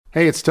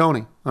Hey, it's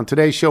Tony. On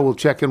today's show, we'll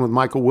check in with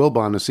Michael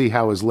Wilbon to see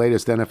how his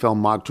latest NFL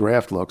mock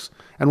draft looks,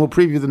 and we'll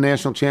preview the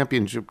national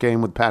championship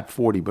game with Pat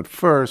Forty. But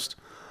first,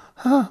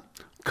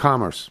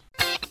 commerce.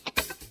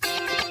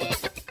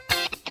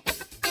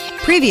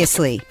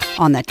 Previously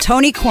on the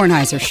Tony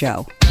Kornheiser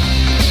Show.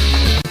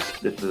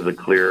 This is a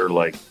clear,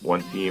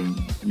 one team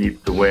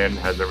needs to win,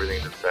 has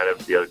everything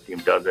incentive, the other team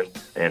doesn't.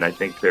 And I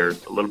think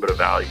there's a little bit of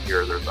value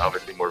here. There's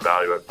obviously more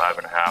value at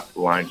 5.5. The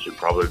line should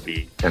probably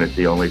be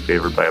Tennessee only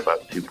favored by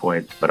about 2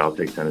 points, but I'll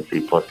take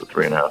Tennessee plus the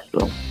 3.5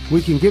 still.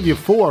 We can give you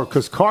 4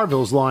 because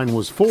Carville's line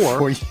was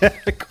 4. Yeah,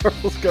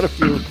 Carville's got a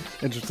few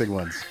interesting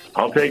ones.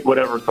 I'll take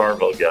whatever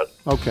Carville gets.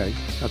 Okay,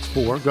 that's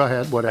 4. Go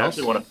ahead. What else? I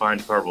actually want to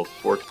find Carville's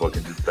sportsbook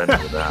and just spend it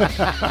with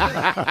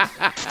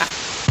that.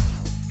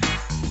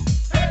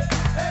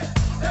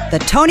 The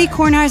Tony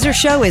Kornheiser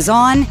Show is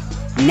on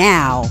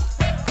now.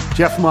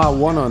 Jeff Ma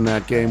won on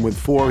that game with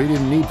 4. He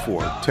didn't need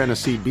 4.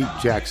 Tennessee beat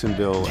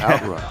Jacksonville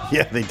outright.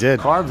 Yeah, they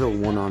did. Carville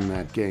won on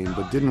that game,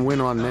 but didn't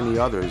win on many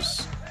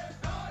others.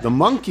 The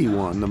Monkey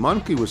won. The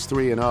Monkey was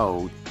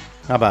 3-0.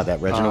 How about that,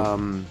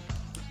 Reginald?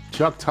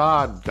 Chuck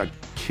Todd got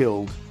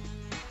killed.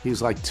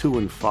 He's like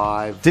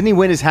 2-5. Didn't he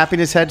win his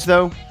happiness hedge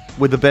though,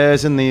 with the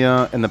Bears and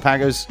the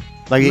Packers?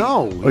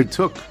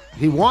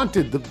 He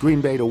wanted the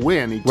Green Bay to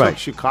win. He took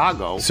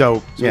Chicago.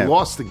 So he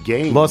lost the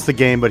game. Lost the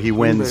game, but he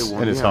wins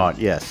in his heart,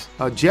 yes.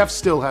 Jeff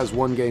still has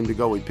 1 game to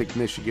go. He picked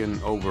Michigan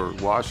over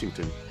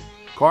Washington.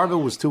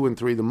 Carville was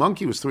 2-3. The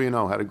Monkey was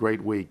 3-0, had a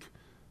great week.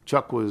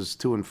 Chuck was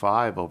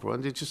 2-5 over.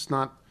 And it's just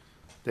not,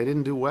 they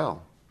didn't do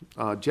well.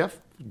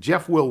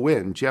 Jeff will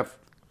win.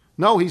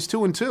 He's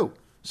 2-2.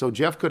 So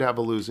Jeff could have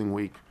a losing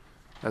week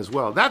as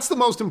well. That's the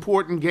most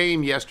important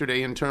game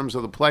yesterday in terms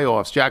of the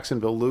playoffs,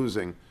 Jacksonville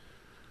losing.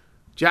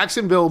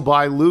 Jacksonville,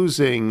 by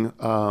losing,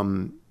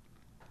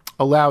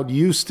 allowed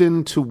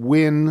Houston to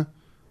win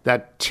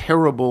that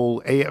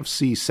terrible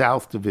AFC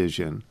South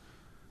division.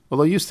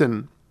 Although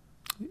Houston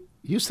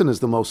is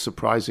the most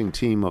surprising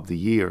team of the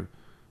year.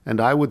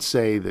 And I would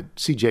say that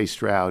C.J.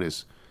 Stroud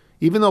is,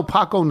 even though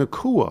Paco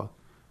Nakua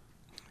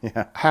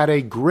had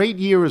a great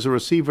year as a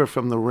receiver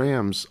from the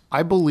Rams,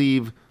 I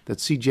believe that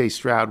C.J.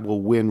 Stroud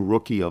will win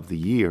Rookie of the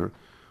Year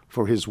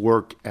for his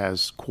work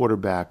as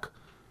quarterback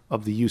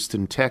of the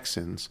Houston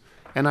Texans.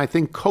 And I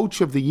think Coach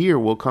of the Year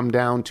will come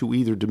down to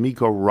either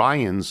DeMeco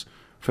Ryans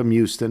from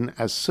Houston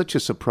as such a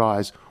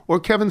surprise or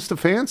Kevin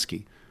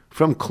Stefanski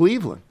from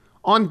Cleveland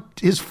on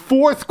his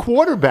 4th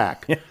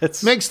quarterback.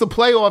 Makes the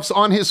playoffs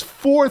on his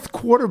 4th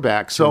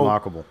quarterback. So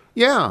remarkable.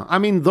 Yeah, I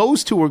mean,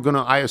 those two are going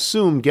to, I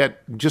assume,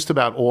 get just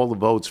about all the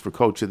votes for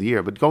Coach of the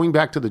Year. But going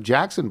back to the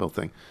Jacksonville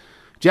thing,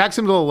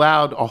 Jacksonville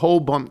allowed a whole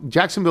bunch.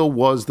 Jacksonville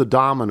was the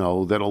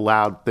domino that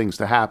allowed things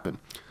to happen.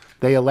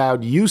 They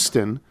allowed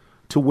Houston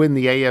to win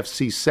the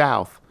AFC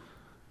South.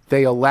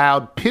 They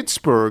allowed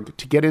Pittsburgh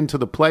to get into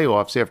the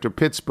playoffs after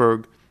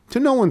Pittsburgh, to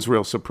no one's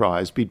real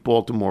surprise, beat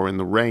Baltimore in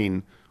the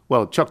rain.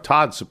 Well, Chuck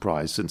Todd's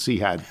surprised since he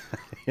had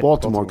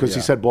Baltimore, because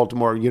he said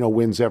Baltimore,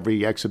 wins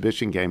every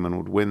exhibition game and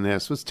would win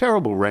this. It was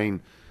terrible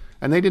rain,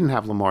 and they didn't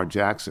have Lamar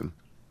Jackson.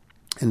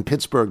 And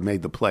Pittsburgh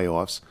made the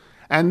playoffs.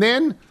 And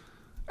then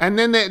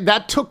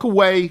that took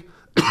away,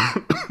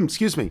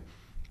 excuse me,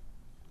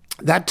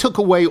 that took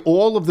away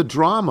all of the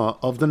drama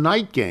of the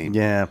night game.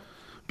 Yeah.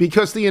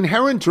 Because the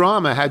inherent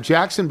drama, had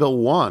Jacksonville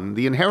won,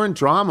 the inherent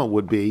drama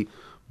would be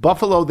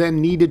Buffalo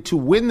then needed to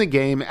win the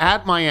game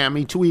at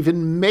Miami to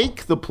even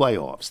make the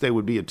playoffs. They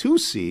would be a 2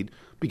 seed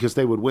because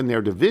they would win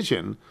their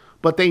division,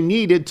 but they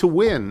needed to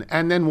win.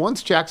 And then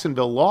once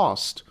Jacksonville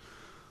lost,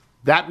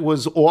 that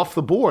was off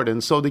the board.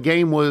 And so the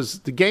game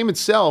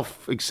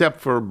itself, except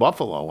for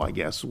Buffalo, I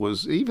guess,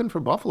 was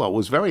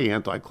very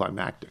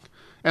anticlimactic.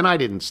 And I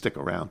didn't stick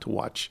around to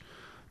watch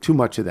too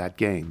much of that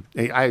game.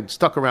 I had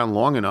stuck around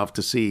long enough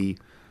to see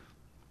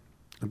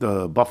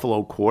the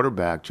Buffalo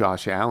quarterback,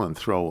 Josh Allen,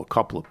 throw a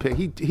couple of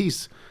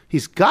picks.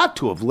 He's got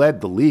to have led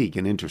the league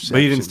in interceptions.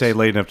 But you didn't stay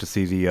late enough to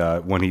see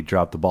the when he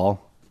dropped the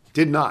ball?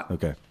 Did not.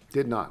 Okay.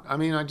 Did not. I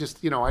mean, I just,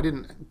 I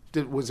didn't.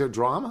 Was there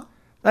drama?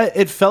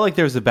 It felt like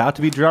there was about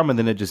to be drama, and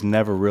then it just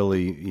never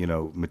really,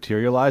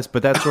 materialized.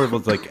 But that sort of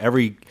was like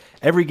every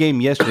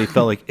game yesterday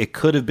felt like it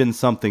could have been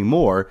something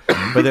more,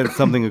 but then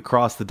something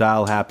across the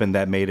dial happened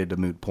that made it a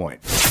moot point.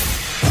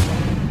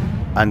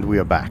 And we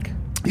are back.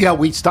 Yeah,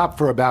 we stopped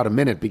for about a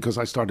minute because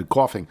I started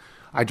coughing.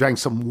 I drank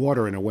some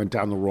water and it went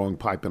down the wrong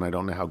pipe, and I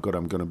don't know how good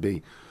I'm going to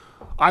be.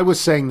 I was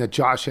saying that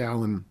Josh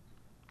Allen,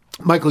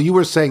 Michael, you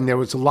were saying there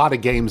was a lot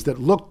of games that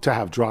looked to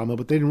have drama,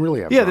 but they didn't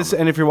really have drama.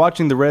 And if you're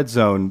watching the Red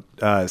Zone,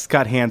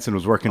 Scott Hansen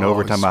was working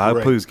overtime. I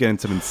hope he was getting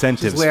some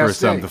incentives for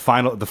the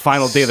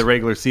final day of the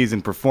regular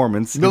season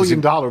performance. $1 million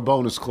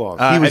bonus clause.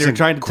 He was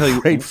trying to tell you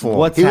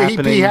what's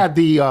happening. He had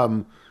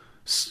the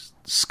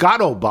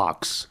Scotto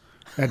box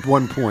at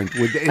one point.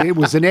 It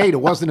was an 8.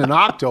 It wasn't an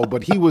octo,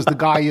 but he was the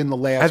guy in the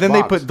last box. And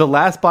then they put the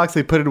last box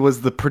they put in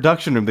was the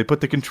production room. They put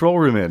the control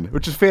room in,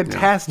 which is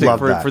fantastic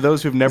for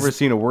those who've never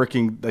seen a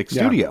working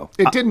studio.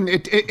 It didn't.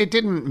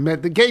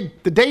 The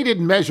day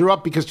didn't measure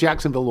up because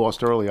Jacksonville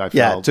lost early. I felt.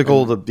 Yeah, it took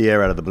all the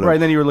air out of the balloon. Right,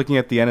 and then you were looking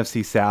at the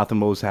NFC South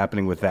and what was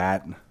happening with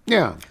that.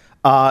 Yeah.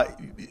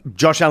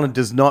 Josh Allen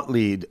does not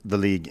lead the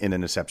league in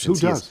interceptions. Who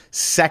He does? is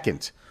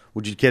second.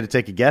 Would you care to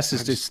take a guess?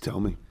 Just tell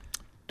me.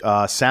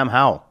 Sam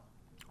Howell.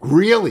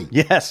 Really?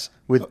 Yes,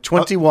 with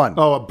 21.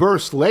 A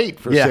burst late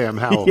for Sam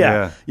Howell.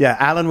 Yeah.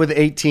 Allen with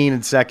 18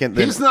 in second.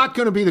 He's not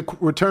going to be the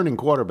returning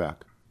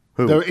quarterback.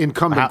 Who? The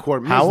incumbent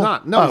quarterback. Howell? He's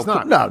not. No, he's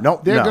not.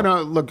 No. They're going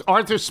to look.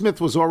 Arthur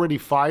Smith was already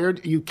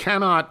fired. You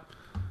cannot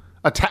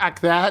attack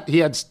that. He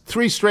had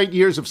 3 straight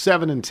years of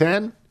 7 and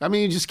 10. I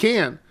mean, you just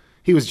can't.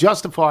 He was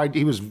justified.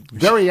 He was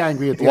very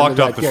angry at the end of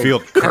that Walked off the game.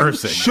 field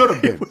cursing. Should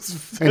have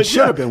been.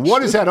 Should have been.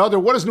 What is that other?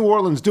 What is New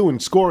Orleans doing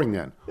scoring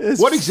then?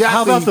 What exactly?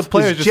 How about the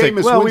players is just like,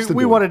 Jameis well, Winston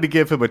we doing? wanted to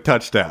give him a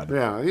touchdown.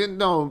 Yeah,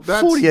 no,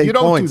 that's 48 you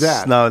don't points. do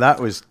that. No, that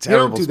was You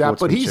terrible. don't do that.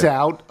 But he's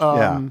out.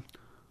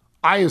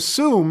 I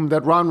assume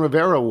that Ron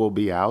Rivera will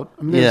be out.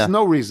 I mean, there's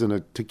no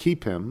reason to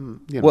keep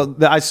him. You know. Well,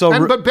 I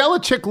saw. But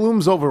Belichick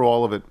looms over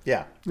all of it.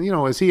 Yeah. You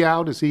know, is he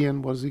out? Is he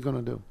in? What is he going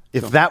to do?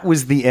 If that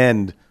was the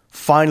end,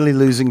 finally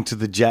losing to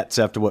the Jets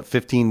after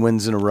 15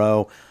 wins in a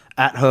row,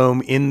 at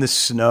home in the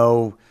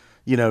snow,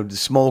 the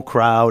small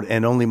crowd,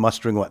 and only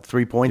mustering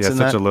 3 points Yeah, in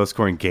such that. a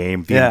low-scoring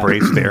game. The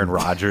embrace of Aaron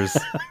Rodgers.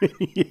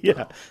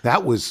 Yeah.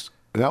 That was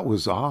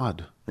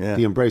odd. Yeah.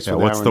 The embrace with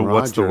what's Aaron the-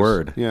 what's the Rodgers.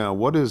 word? Yeah.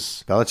 What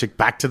is Belichick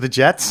back to the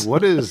Jets.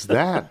 what is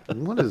that?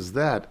 What is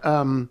that?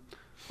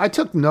 I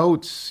took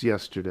notes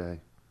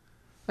yesterday.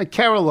 Like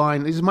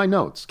Carolina, these are my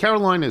notes.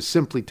 Carolina is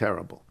simply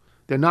terrible.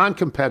 They're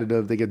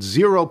non-competitive. They get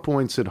 0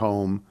 points at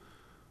home.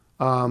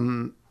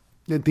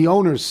 The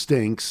owner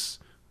stinks.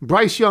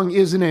 Bryce Young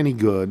isn't any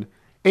good.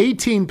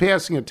 18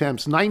 passing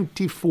attempts,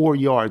 94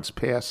 yards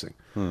passing.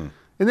 And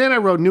then I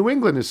wrote, New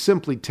England is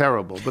simply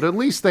terrible, but at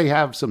least they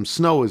have some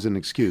snow as an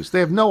excuse.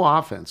 They have no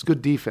offense.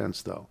 Good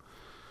defense, though.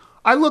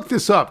 I looked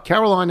this up.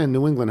 Carolina and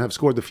New England have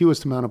scored the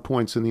fewest amount of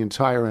points in the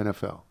entire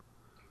NFL.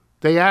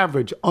 They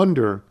average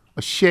a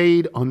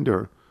shade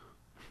under,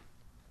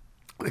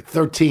 like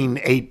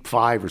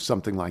 13.85 or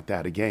something like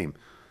that a game.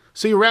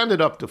 So you round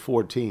it up to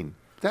 14.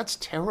 That's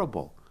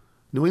terrible.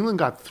 New England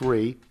got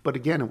 3, but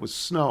again, it was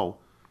snow.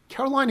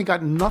 Carolina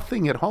got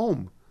nothing at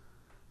home.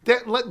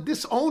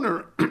 This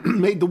owner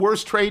made the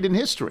worst trade in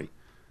history.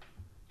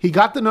 He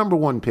got the number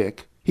 1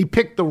 pick. He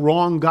picked the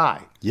wrong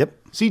guy. Yep.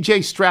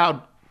 C.J.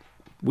 Stroud,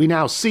 we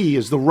now see,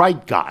 is the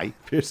right guy.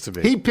 Appears to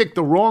be. He picked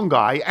the wrong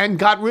guy and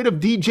got rid of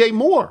DJ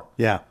Moore.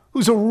 Yeah.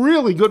 Who's a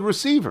really good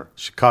receiver.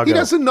 Chicago. He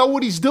doesn't know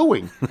what he's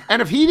doing.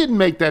 And if he didn't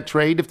make that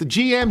trade, if the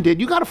GM did,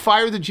 you got to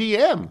fire the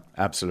GM.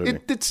 Absolutely.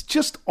 It's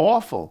just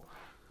awful.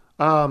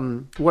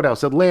 What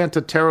else? Atlanta,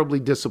 terribly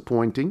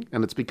disappointing,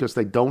 and it's because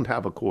they don't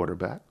have a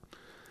quarterback.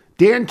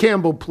 Dan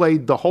Campbell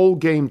played the whole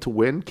game to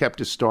win, kept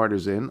his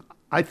starters in.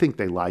 I think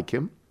they like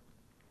him.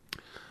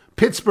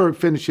 Pittsburgh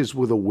finishes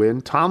with a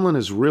win. Tomlin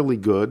is really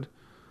good,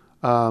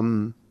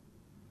 even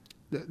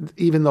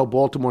though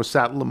Baltimore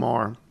sat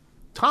Lamar.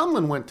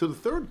 Tomlin went to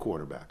the 3rd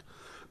quarterback.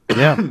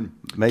 Yeah.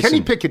 Mason.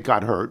 Kenny Pickett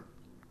got hurt.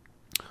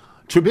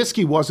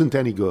 Trubisky wasn't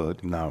any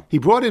good. No. He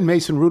brought in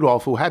Mason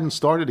Rudolph, who hadn't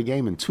started a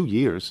game in 2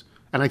 years.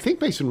 And I think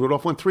Mason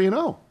Rudolph went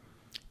 3-0.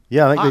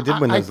 Yeah, I think they did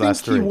win those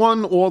last 3. I think he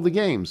won all the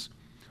games.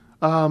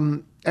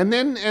 And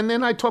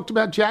then I talked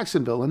about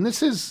Jacksonville, and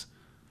this is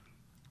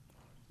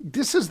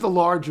the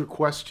larger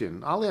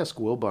question. I'll ask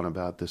Wilbon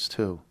about this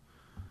too.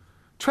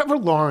 Trevor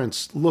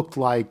Lawrence looked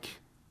like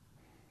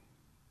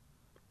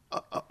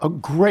a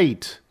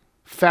great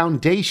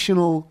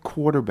foundational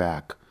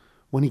quarterback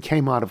when he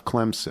came out of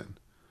Clemson.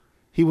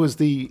 He was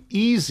the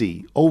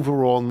easy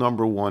overall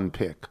number 1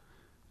 pick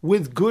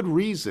with good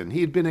reason.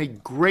 He had been a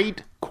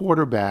great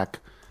quarterback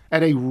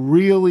at a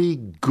really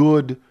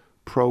good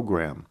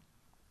program.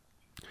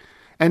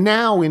 And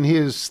now in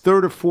his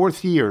 3rd or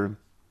 4th year,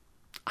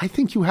 I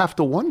think you have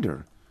to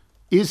wonder,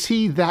 is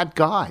he that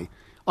guy?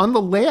 On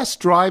the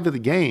last drive of the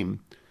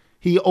game,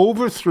 he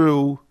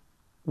overthrew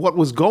what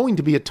was going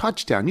to be a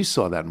touchdown. You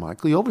saw that,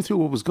 Michael. He overthrew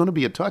what was going to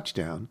be a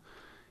touchdown.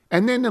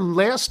 And then in the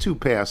last 2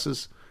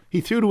 passes,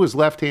 he threw to his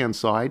left-hand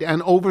side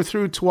and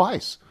overthrew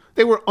twice.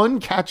 They were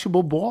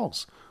uncatchable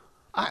balls.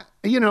 I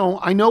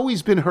know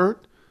he's been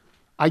hurt.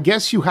 I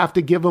guess you have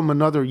to give him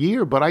another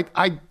year, but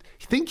I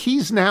think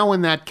he's now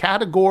in that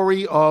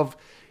category of,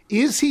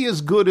 is he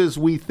as good as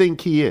we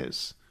think he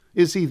is?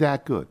 Is he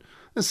that good?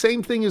 The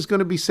same thing is going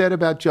to be said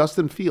about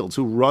Justin Fields,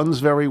 who runs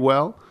very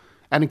well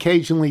and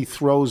occasionally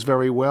throws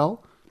very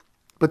well,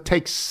 but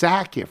takes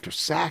sack after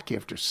sack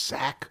after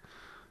sack.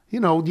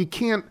 You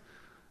can't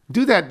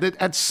do that.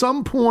 At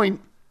some point,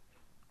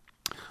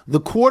 the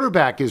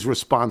quarterback is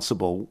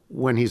responsible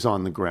when he's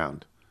on the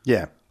ground.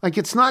 Yeah. Like,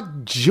 it's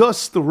not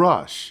just the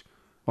rush.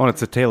 Well,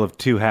 it's a tale of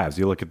 2 halves.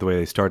 You look at the way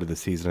they started the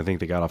season. I think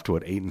they got off to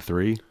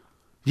 8-3.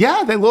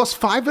 Yeah, they lost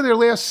 5 of their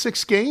last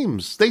 6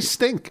 games. They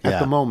stink at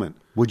the moment.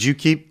 Would you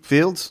keep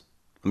Fields?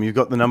 I mean, you've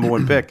got the number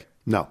 1 pick.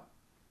 No.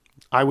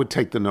 I would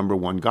take the number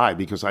 1 guy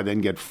because I then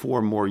get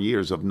 4 more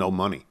years of no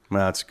money.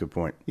 Well, that's a good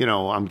point.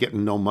 I'm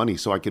getting no money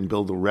so I can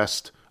build the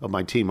rest of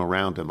my team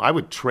around him. I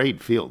would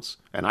trade Fields,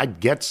 and I'd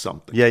get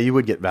something. Yeah, you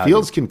would get value.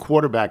 Fields can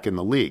quarterback in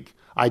the league.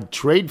 I'd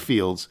trade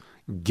Fields,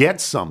 get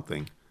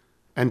something,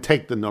 and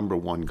take the number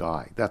 1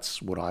 guy.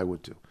 That's what I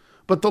would do.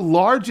 But the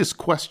largest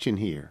question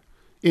here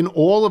in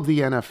all of the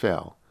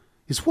NFL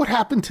is what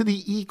happened to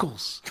the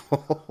Eagles?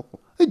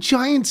 The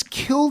Giants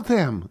killed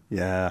them.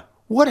 Yeah.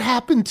 What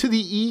happened to the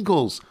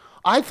Eagles?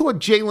 I thought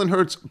Jalen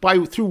Hurts,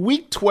 through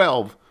week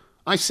 12,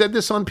 I said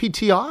this on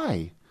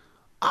PTI,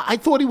 I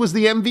thought he was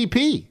the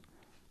MVP.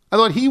 I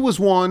thought he was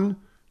 1,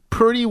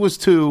 Purdy was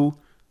 2,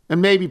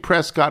 and maybe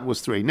Prescott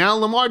was 3. Now,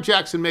 Lamar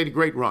Jackson made a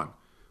great run.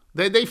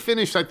 They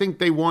finished, I think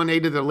they won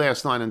 8 of their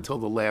last 9 until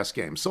the last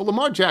game. So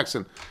Lamar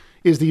Jackson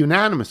is the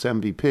unanimous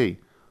MVP.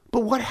 But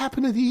what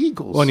happened to the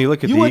Eagles? Well, and you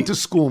look at went to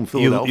school in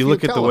Philadelphia. You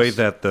look at the Tell way us.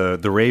 that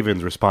the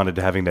Ravens responded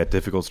to having that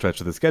difficult stretch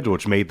of the schedule,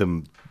 which made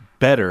them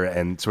better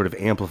and sort of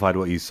amplified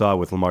what you saw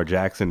with Lamar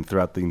Jackson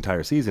throughout the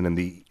entire season. And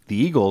the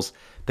Eagles,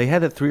 they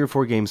had that 3 or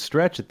 4 game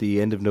stretch at the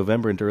end of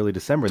November into early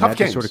December, and Tough that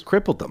games. just sort of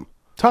crippled them.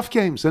 Tough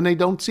games, and they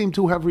don't seem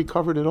to have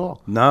recovered at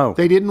all. No.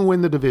 They didn't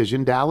win the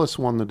division. Dallas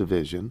won the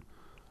division.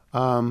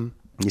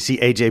 You see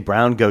A.J.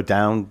 Brown go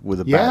down with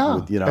a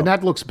Yeah, bad, and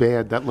that looks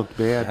bad. That looked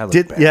bad. That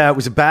looked bad. Yeah, it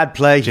was a bad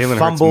play. He Jalen Hurts'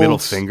 fumbled. middle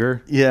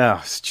finger. Yeah,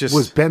 it's just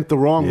Was bent the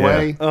wrong Yeah.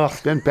 way. Ugh.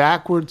 Bent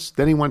backwards.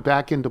 Then he went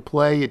back into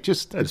play. It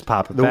just Just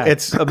pop it the, back.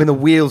 the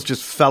wheels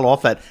just fell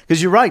off that.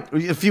 Because you're right.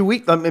 A few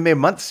weeks, maybe a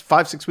month,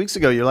 5-6 weeks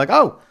ago, you're like,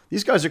 oh,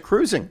 these guys are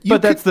cruising.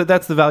 But that's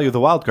the value of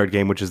the wild card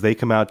game, which is they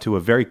come out to a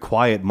very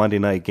quiet Monday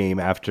night game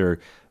after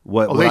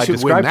what they I should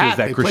described win as that.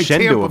 that They play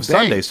crescendo Tampa of Bay.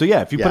 Sunday. So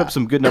yeah, if you put Yeah. up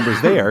some good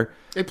numbers there,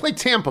 they played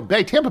Tampa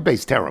Bay. Tampa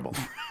Bay's terrible.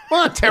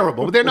 Well, not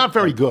terrible, but they're not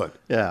very good.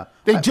 Yeah.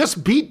 They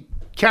just beat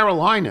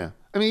Carolina.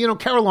 I mean,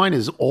 Carolina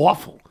is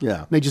awful.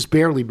 Yeah. They just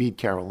barely beat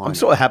Carolina. I'm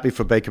sort of happy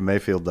for Baker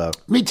Mayfield, though.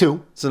 Me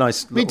too. It's a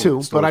nice Me little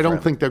too, story but I for don't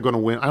him. think they're going to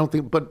win. I don't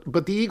think,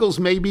 but the Eagles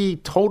may be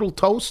total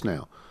toast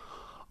now.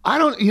 I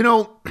don't,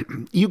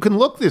 you can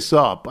look this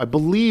up. I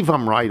believe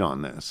I'm right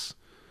on this,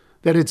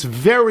 that it's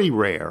very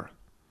rare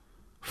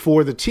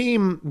for the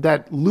team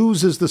that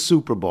loses the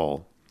Super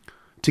Bowl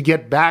to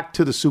get back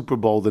to the Super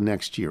Bowl the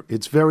next year.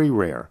 It's very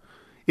rare.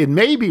 It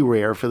may be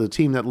rare for the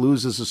team that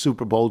loses the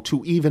Super Bowl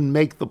to even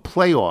make the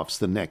playoffs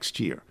the next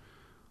year.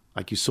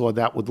 Like you saw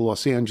that with the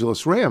Los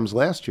Angeles Rams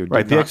last year.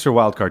 right, Did the not- extra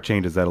wild card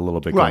changes that a little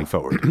bit going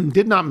forward.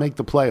 did not make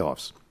the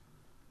playoffs.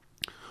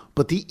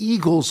 But the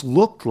Eagles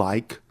looked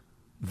like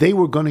they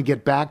were going to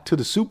get back to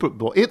the Super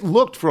Bowl. It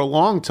looked for a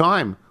long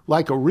time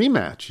like a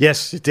rematch.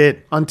 Yes, it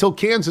did. Until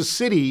Kansas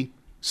City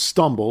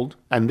stumbled,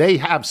 and they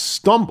have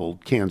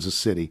stumbled, Kansas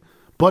City,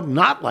 but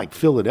not like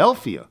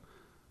Philadelphia.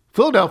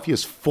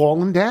 Philadelphia's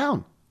fallen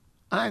down.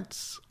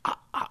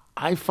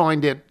 I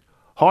find it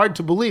hard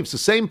to believe. It's the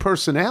same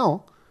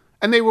personnel,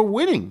 and they were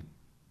winning,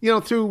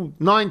 through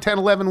 9, 10,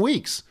 11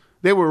 weeks.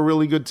 They were a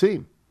really good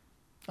team.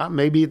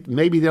 Maybe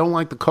they don't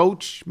like the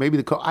coach.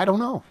 Maybe I don't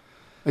know.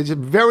 It's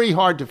very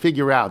hard to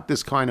figure out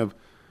this kind of,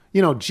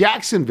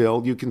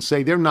 Jacksonville, you can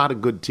say they're not a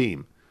good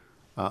team.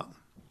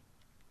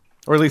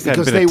 Or at least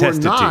hadn't Because been a they were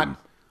tested not, team.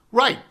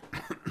 right.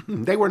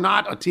 They were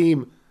not a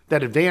team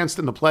that advanced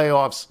in the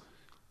playoffs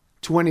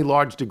to any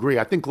large degree.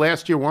 I think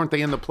last year, weren't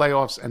they in the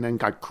playoffs and then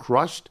got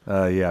crushed?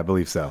 Yeah, I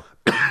believe so.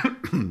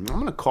 I'm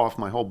going to cough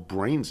my whole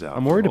brains out.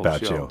 I'm for worried the whole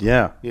about show. you.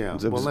 Yeah. Yeah.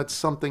 It Well, was- that's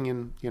something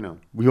in, you want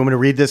me to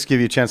read this, give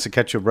you a chance to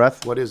catch your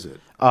breath? what is it?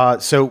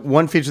 So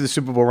one feature of the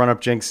Super Bowl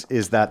run-up jinx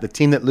is that the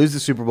team that loses the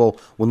Super Bowl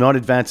will not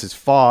advance as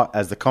far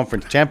as the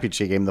conference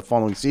championship game the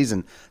following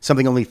season,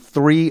 something only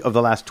 3 of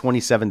the last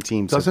 27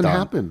 teams Doesn't have done.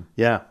 happen.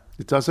 Yeah.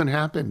 It doesn't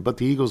happen, but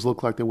the Eagles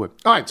look like they would.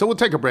 All right, so we'll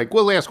take a break.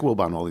 We'll ask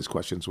Wilbon all these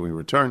questions when we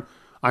return.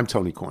 I'm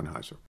Tony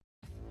Kornheiser.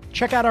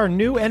 Check out our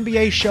new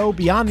NBA show,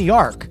 Beyond the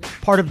Arc,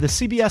 part of the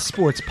CBS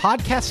Sports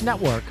Podcast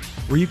Network,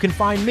 where you can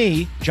find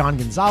me, John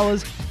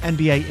Gonzalez,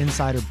 NBA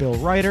insider Bill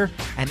Ryder,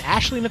 and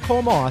Ashley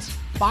Nicole Moss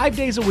 5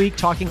 days a week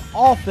talking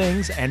all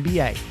things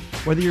NBA.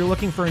 Whether you're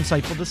looking for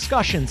insightful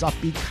discussions,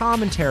 upbeat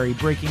commentary,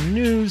 breaking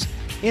news,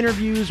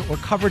 interviews, or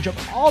coverage of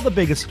all the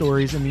biggest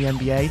stories in the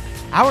NBA,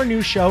 our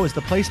new show is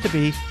the place to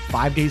be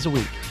 5 days a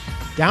week.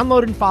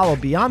 Download and follow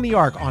Beyond the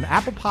Arc on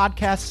Apple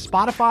Podcasts,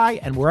 Spotify,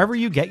 and wherever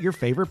you get your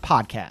favorite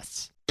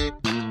podcasts.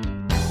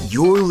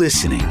 You're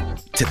listening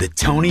to The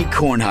Tony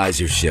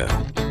Kornheiser Show.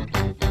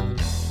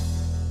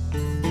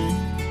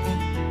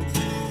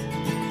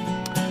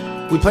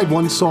 We played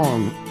one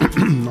song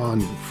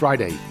on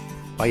Friday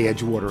by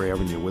Edgewater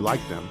Avenue. We like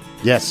them.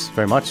 Yes,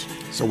 very much.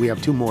 So we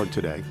have 2 more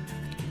today.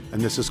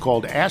 And this is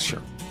called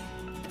Asher.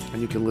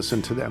 And you can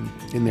listen to them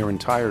in their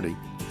entirety.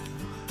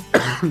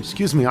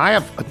 Excuse me, I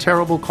have a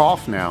terrible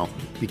cough now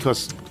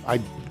because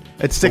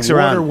It sticks the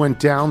water around. went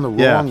down the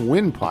Yeah. wrong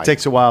windpipe. It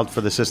takes a while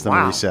for the system to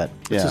Wow. reset.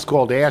 This Yeah. is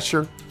called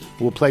Asher.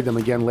 We'll play them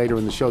again later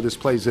in the show. This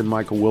plays in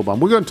Michael Wilbon.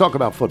 We're going to talk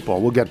about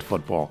football. We'll get to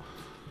football.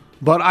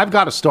 But I've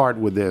got to start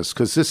with this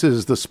because this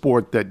is the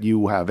sport that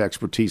you have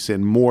expertise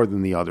in more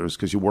than the others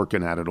because you're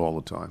working at it all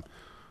the time.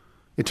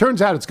 It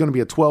turns out it's going to be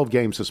a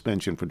 12-game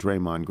suspension for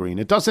Draymond Green.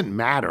 It doesn't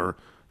matter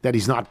that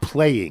he's not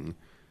playing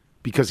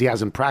because he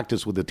hasn't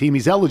practiced with the team.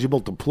 He's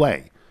eligible to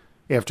play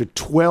after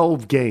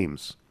 12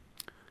 games.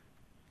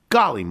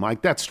 Golly,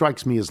 Mike, that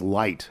strikes me as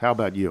light. How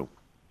about you?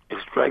 It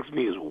strikes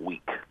me as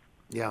weak.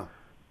 Yeah.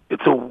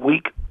 It's a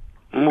weak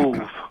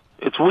move.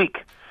 It's weak,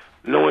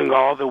 knowing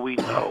all that we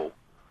know.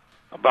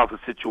 about the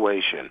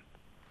situation,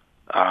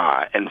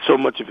 and so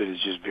much of it is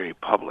just very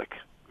public,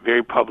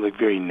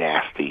 very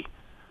nasty.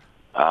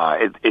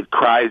 It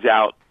cries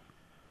out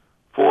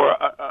for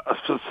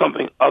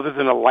something other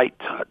than a light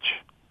touch,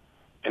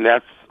 and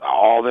that's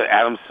all that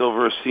Adam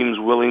Silver seems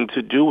willing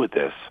to do with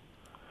this.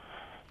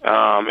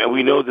 And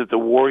we know that the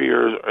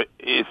Warriors,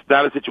 it's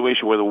not a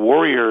situation where the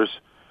Warriors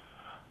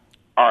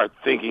are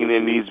thinking there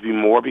needs to be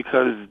more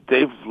because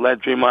they've let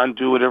Draymond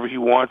do whatever he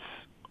wants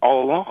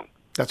all along.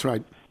 That's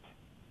right.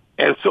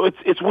 And so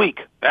it's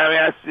weak. I mean,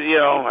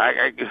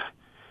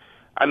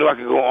 I know I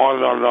could go on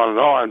and on and on and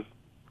on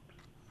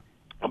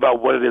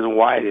about what it is and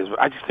why it is, but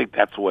I just think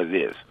that's what it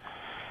is.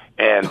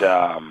 And,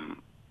 I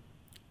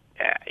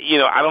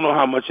don't know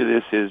how much of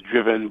this is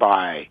driven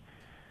by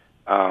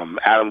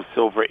Adam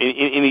Silver,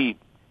 any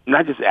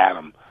not just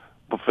Adam,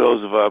 but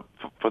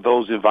for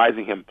those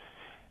advising him,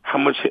 how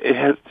much it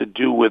has to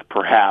do with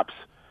perhaps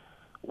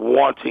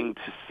wanting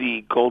to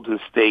see Golden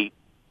State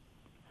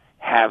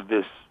have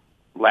this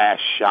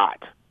last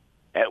shot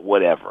at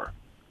whatever.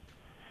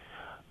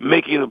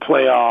 Making the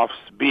playoffs,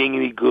 being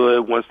any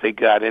good once they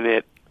got in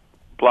it,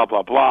 blah,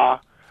 blah, blah.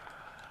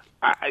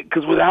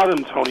 Because without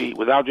him, Tony,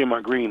 without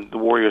Draymond Green, the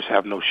Warriors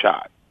have no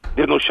shot.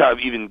 There's no shot of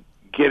even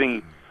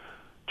getting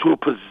to a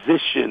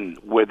position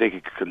where they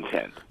could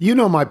contend. You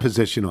know my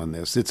position on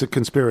this. It's a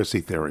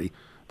conspiracy theory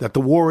that the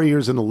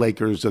Warriors and the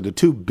Lakers are the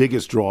two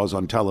biggest draws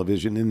on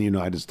television in the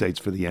United States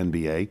for the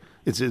NBA.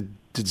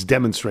 It's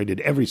demonstrated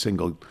every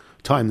single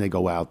time they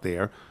go out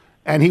there.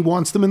 And he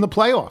wants them in the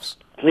playoffs.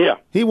 Yeah.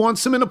 He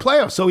wants them in the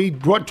playoffs. So he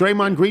brought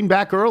Draymond Green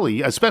back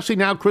early, especially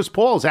now Chris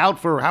Paul's out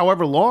for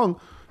however long.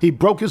 He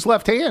broke his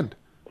left hand.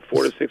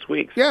 4 to 6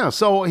 weeks. Yeah,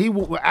 so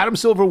Adam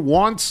Silver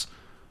wants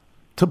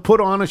to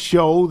put on a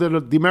show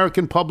that the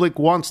American public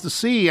wants to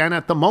see, and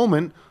at the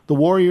moment, the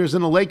Warriors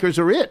and the Lakers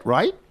are it,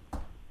 right?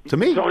 To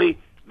me. Tony,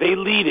 they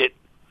lead it.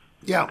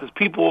 Yeah. Because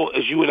people,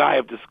 as you and I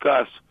have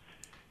discussed,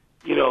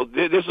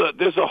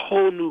 there's a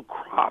whole new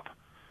crop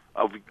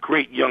of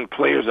great young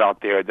players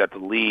out there that the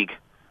league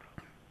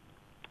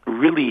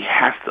really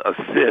has to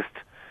assist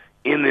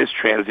in this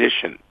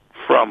transition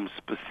from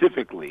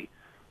specifically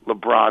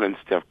LeBron and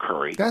Steph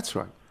Curry. That's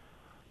right.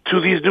 To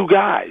these new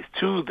guys,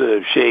 to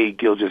the Shea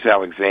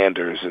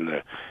Gilgeous-Alexanders and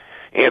the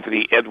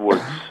Anthony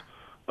Edwards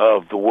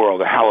of the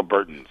world, the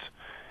Halliburtons.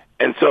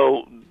 And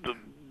so,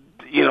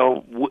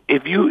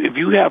 if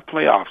you have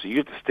playoffs, you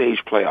get to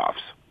stage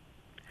playoffs,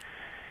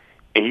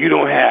 and you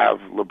don't have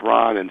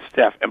LeBron and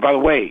Steph, and by the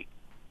way,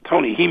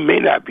 Tony, he may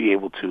not be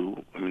able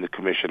to, the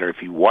commissioner, if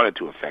he wanted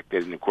to affect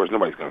it, and of course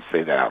nobody's going to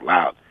say that out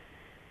loud,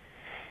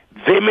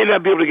 they may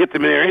not be able to get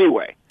them in there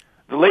anyway.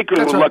 The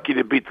Lakers were lucky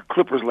to beat the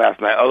Clippers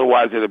last night.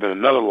 Otherwise, there'd have been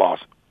another loss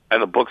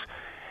in the books.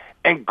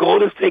 And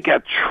Golden State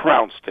got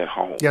trounced at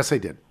home. Yes, they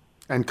did.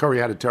 And Curry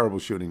had a terrible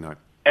shooting night.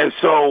 And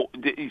so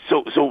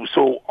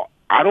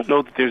I don't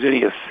know that there's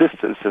any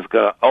assistance that's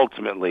going to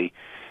ultimately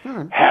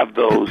have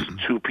those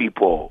two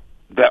people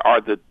that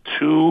are the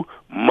two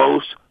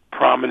most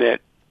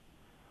prominent,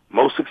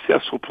 most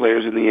successful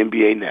players in the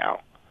NBA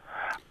now.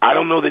 I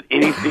don't know that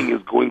anything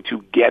is going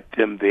to get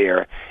them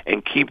there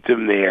and keep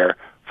them there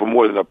for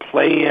more than a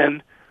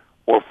play-in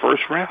or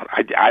first round.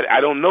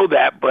 I don't know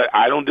that, but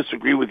I don't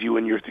disagree with you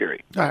in your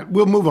theory. All right,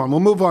 we'll move on.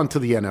 We'll move on to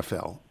the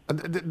NFL.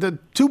 The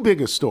two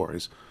biggest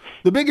stories.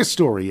 The biggest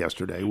story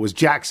yesterday was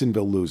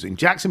Jacksonville losing.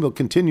 Jacksonville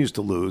continues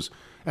to lose,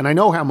 and I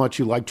know how much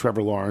you like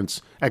Trevor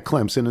Lawrence at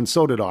Clemson, and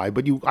so did I,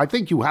 but I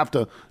think you have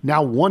to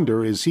now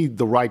wonder, is he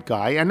the right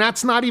guy? And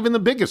that's not even the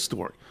biggest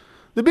story.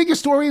 The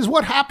biggest story is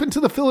what happened to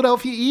the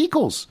Philadelphia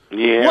Eagles.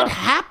 Yeah. What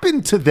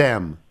happened to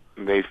them?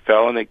 They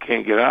fell and they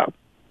can't get up.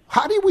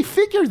 How do we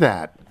figure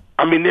that?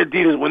 Their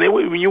defense,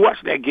 when you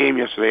watched that game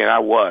yesterday, and I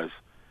wasn't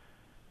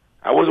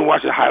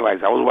watching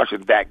highlights. I was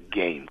watching that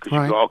game because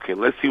you go, okay,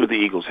 let's see what the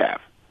Eagles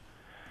have.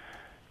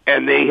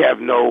 And they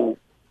have you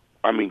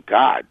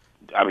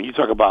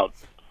talk about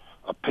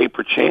a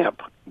paper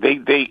champ.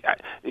 But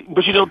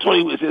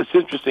Tony, it's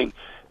interesting.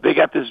 They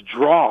got this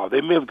draw.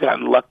 They may have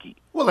gotten lucky.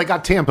 Well, they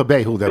got Tampa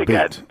Bay, who they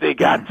beat. They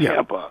got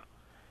Tampa.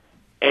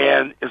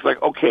 And it's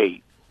like,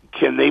 okay,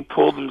 can they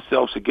pull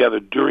themselves together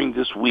during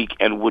this week,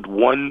 and would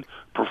one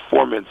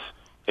performance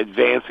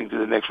advancing to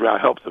the next round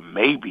help them?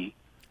 Maybe.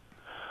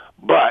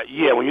 But,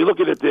 yeah, when you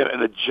look at it there,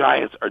 and the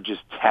Giants are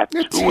just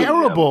tattooing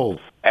terrible.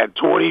 them at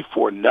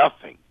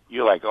 20-0,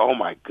 you're like, oh,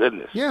 my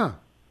goodness. Yeah.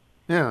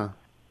 That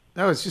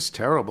was just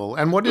terrible.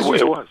 And what is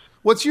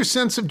what's your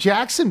sense of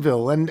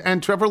Jacksonville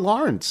and Trevor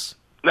Lawrence?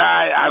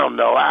 I don't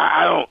know.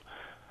 I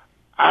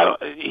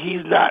don't.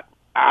 He's not.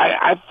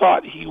 I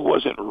thought he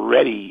wasn't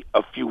ready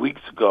a few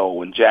weeks ago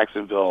when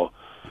Jacksonville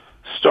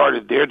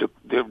started their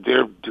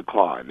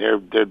decline, their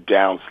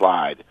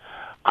downslide.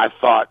 I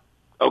thought,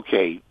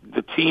 okay,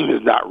 the team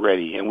is not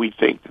ready, and we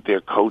think that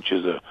their coach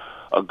is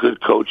a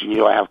good coach.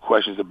 And I have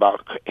questions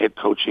about head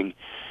coaching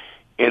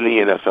in the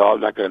NFL.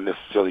 I'm not going to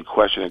necessarily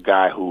question a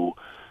guy who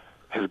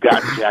has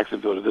gotten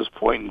Jacksonville to this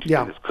point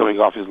and is coming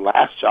off his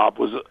last job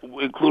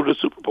included a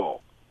Super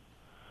Bowl.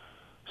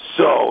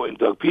 So, and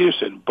Doug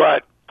Peterson.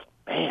 But,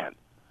 man,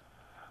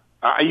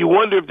 You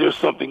wonder if there's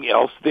something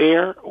else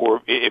there,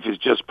 or if it's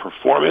just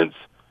performance.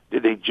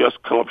 Did they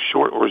just come up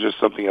short, or is there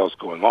something else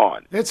going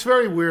on? It's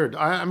very weird.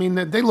 I mean,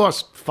 they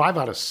lost 5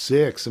 out of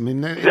 6. I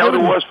mean, Is that what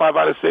it was, 5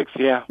 out of 6?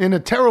 Yeah. In a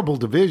terrible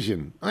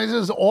division. I mean,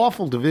 this is an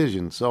awful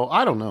division, so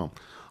I don't know.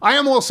 I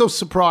am also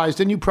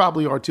surprised, and you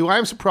probably are too, I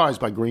am surprised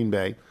by Green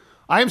Bay.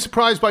 I am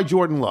surprised by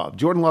Jordan Love.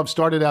 Jordan Love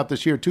started out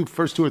this year,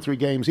 first 2 or 3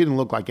 games, he didn't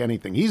look like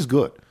anything. He's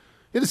good.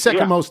 He had the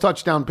second most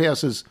touchdown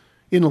passes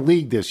in the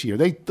league this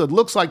year. It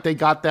looks like they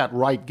got that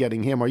right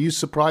getting him. Are you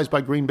surprised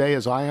by Green Bay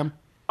as I am?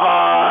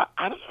 I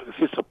don't know if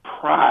you're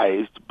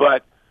surprised,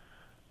 but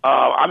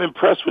I'm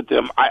impressed with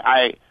them.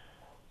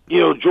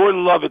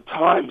 Jordan Love at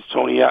times,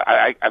 Tony,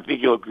 I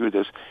think you'll agree with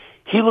this.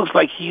 He looks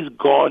like he's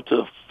gone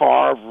to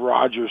Favre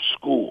Rodgers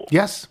school.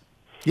 Yes.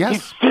 He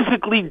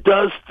physically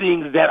does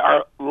things that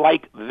are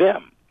like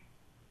them.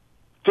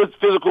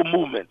 Physical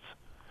movements.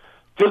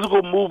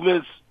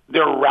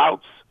 Their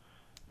routes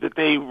that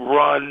they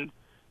run,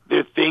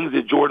 they're things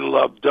that Jordan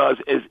Love does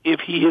as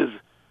if he has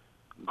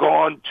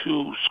gone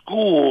to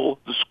school,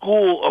 the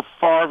school of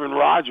Favre and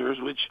Rodgers,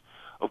 which,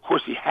 of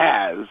course, he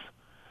has.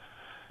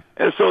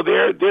 And so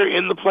they're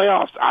in the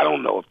playoffs. I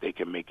don't know if they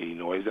can make any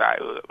noise. I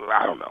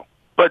don't know.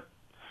 But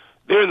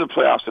they're in the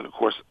playoffs, and, of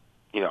course,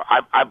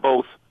 I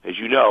both, as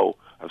you know,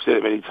 I've said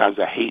it many times,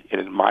 I hate and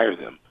admire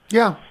them.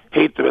 Yeah.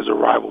 Hate them as a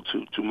rival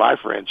to my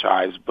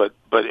franchise, but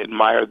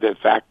admire the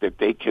fact that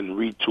they can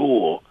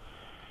retool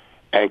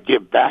and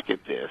get back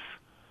at this.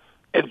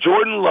 And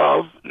Jordan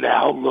Love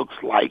now looks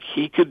like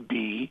he could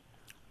be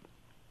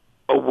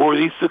a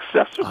worthy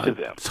successor to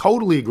them.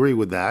 Totally agree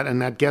with that, and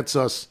that gets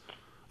us,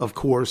 of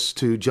course,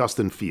 to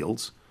Justin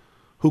Fields,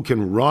 who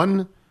can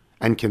run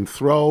and can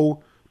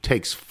throw,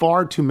 takes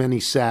far too many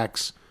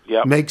sacks,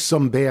 makes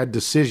some bad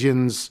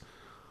decisions.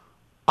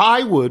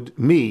 I would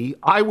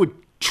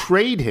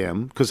trade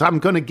him because I'm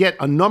going to get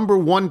a number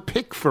 1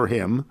 pick for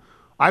him.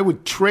 I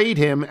would trade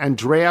him and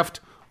draft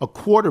a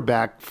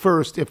quarterback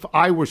first if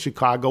I were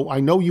Chicago.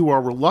 I know you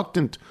are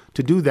reluctant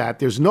to do that.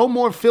 There's no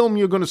more film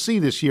you're going to see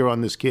this year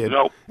on this kid.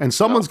 Nope. And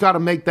someone's got to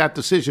make that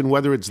decision,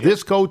 whether it's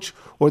this coach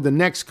or the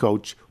next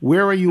coach.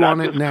 Where are you on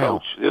it now?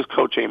 Coach. This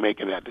coach ain't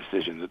making that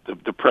decision.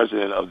 The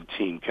president of the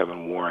team,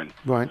 Kevin Warren,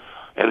 right,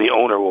 and the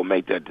owner will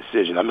make that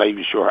decision. I'm not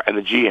even sure. And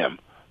the GM,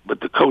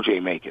 but the coach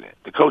ain't making it.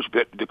 The coach,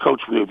 we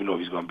don't even know if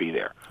he's going to be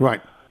there.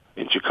 Right.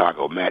 In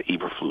Chicago, Matt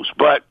Eberflus.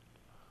 But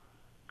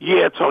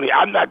yeah, Tony,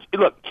 I'm not.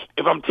 Look,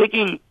 if I'm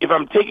taking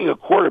a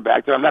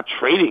quarterback, then I'm not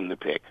trading the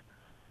pick.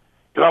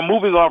 If I'm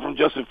moving on from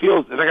Justin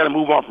Fields, then I got to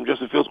move on from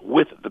Justin Fields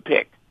with the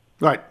pick.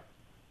 Right.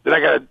 Then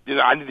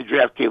I need to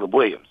draft Caleb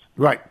Williams.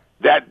 Right.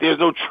 That there's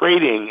no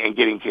trading and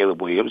getting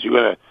Caleb Williams. You're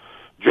going to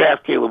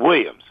draft Caleb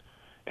Williams,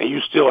 and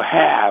you still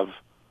have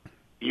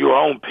your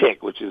own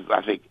pick, which is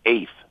I think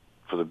 8th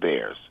for the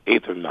Bears,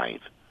 8th or 9th.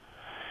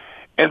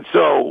 And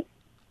so.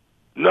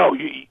 No,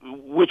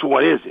 which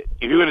one is it?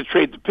 If you're going to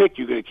trade the pick,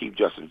 you're going to keep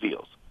Justin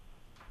Fields.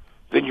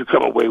 Then you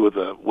come away with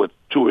 2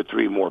 or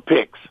 3 more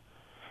picks,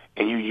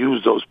 and you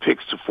use those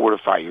picks to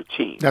fortify your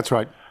team. That's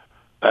right.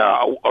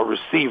 A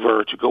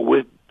receiver to go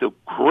with the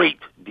great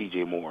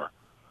DJ Moore,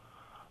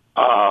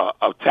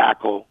 a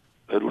tackle,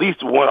 at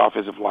least 1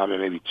 offensive lineman,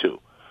 maybe 2.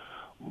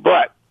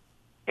 But,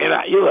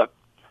 look,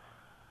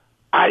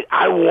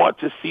 I want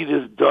to see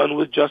this done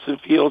with Justin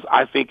Fields.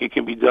 I think it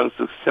can be done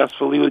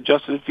successfully with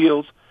Justin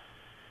Fields.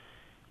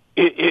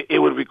 It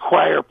would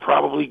require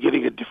probably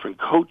getting a different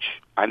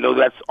coach. I know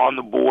that's on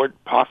the board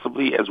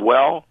possibly as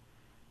well.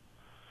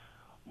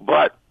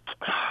 But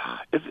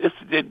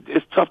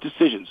it's tough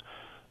decisions.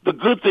 The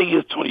good thing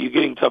is, Tony, you're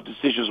getting tough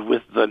decisions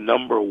with the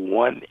number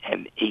 1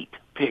 and 8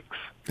 picks.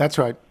 That's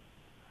right.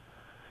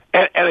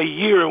 And a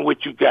year in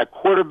which you've got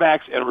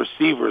quarterbacks and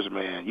receivers,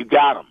 man, you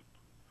got them.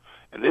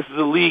 And this is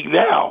a league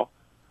now.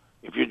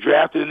 If you're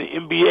drafted in the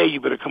NBA,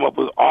 you better come up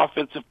with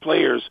offensive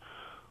players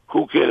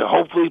who can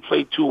hopefully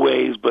play 2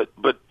 ways, but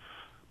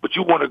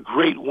you want a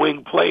great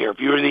wing player. If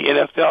you're in the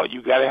NFL,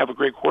 you got to have a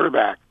great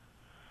quarterback.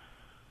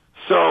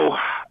 So,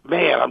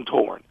 man, I'm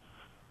torn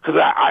because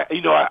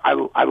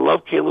I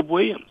love Caleb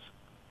Williams,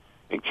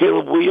 and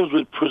Caleb Williams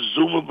would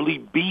presumably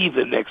be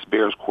the next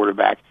Bears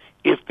quarterback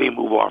if they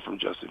move on from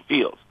Justin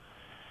Fields.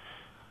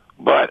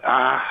 But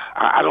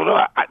I don't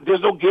know.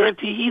 There's no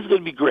guarantee he's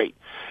going to be great,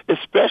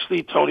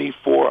 especially, Tony,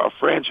 for a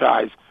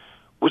franchise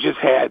which has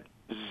had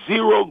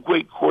 0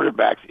 great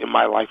quarterbacks in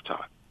my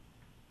lifetime.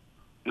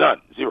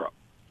 None. 0.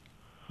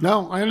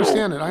 No, I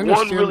understand it. I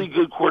understand. 1 really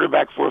good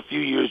quarterback for a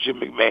few years, Jim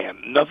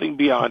McMahon. Nothing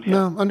beyond him.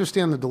 No,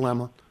 understand the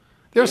dilemma.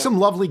 There are some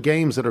lovely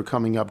games that are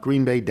coming up.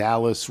 Green Bay,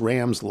 Dallas,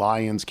 Rams,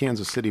 Lions,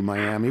 Kansas City,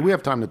 Miami. We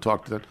have time to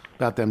talk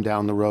about them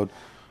down the road.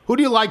 Who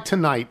do you like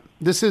tonight?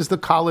 This is the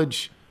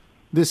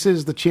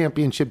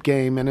championship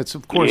game, and it's,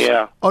 of course,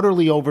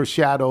 utterly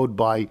overshadowed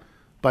by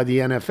the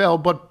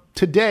NFL. But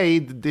today,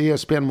 the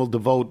ESPN will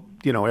devote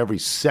every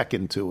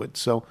second to it.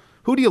 So,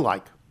 who do you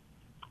like?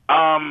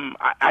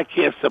 I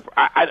can't separate.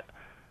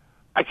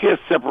 I can't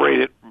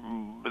separate it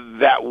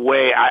that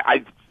way.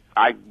 I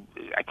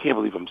can't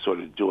believe I'm sort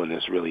of doing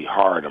this really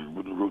hard. I'm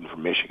rooting for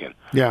Michigan.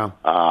 Yeah.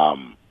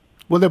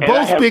 Well, they're And I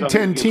both have Big nothing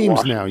Ten against teams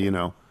Washington. now, you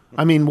know.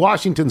 I mean,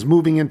 Washington's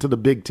moving into the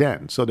Big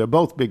Ten, so they're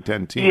both Big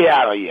Ten teams.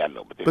 Yeah,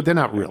 no, But they're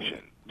no not really.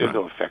 affection. There's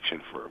no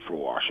affection for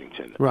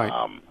Washington. Right.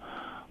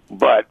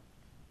 But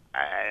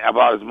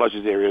about as much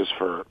as there is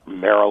for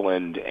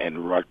Maryland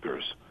and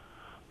Rutgers.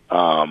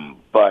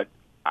 But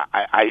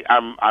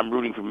I'm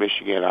rooting for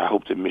Michigan. I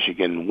hope that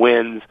Michigan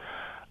wins.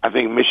 I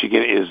think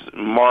Michigan is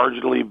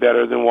marginally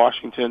better than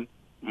Washington.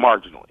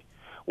 Marginally.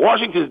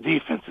 Washington's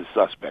defense is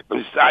suspect. Let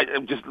me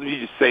just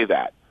say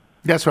that.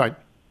 That's right.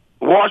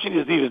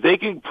 Washington's defense, they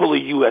can pull a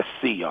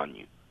USC on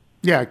you.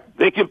 Yeah.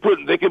 They can put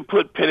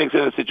Penix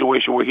in a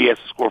situation where he has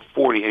to score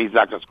 40, and he's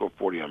not going to score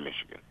 40 on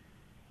Michigan.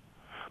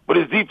 But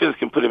his defense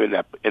can put him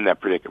in that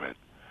predicament.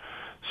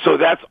 So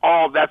that's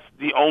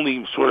the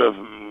only sort of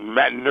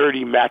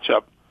nerdy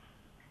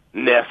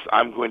matchup-ness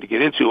I'm going to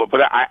get into.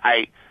 But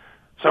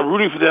so I'm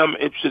rooting for them,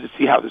 interested to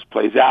see how this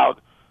plays out.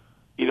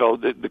 You know,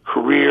 the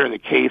career and the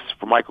case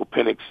for Michael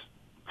Penix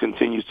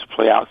continues to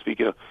play out.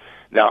 Speaking of,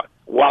 now,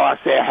 while I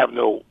say I have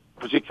no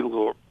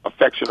particular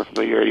affection or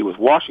familiarity with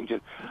Washington,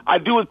 I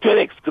do with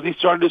Penix because he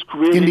started his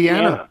career in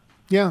Indiana.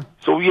 Yeah.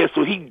 So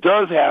he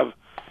does have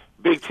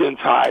Big Ten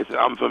ties that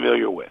I'm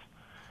familiar with,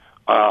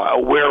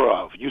 aware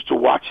of. Used to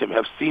watch him,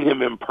 have seen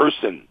him in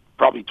person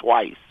probably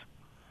twice.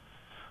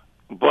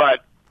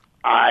 But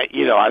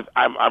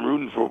I'm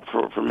rooting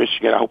for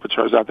Michigan. I hope it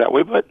turns out that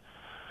way. But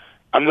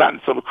I'm not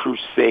in some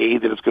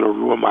crusade that it's going to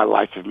ruin my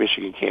life if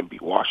Michigan can't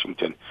beat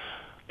Washington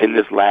in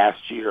this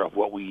last year of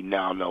what we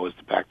now know as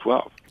the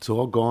Pac-12. It's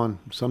all gone.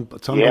 It's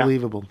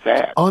unbelievable.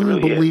 Sad. It's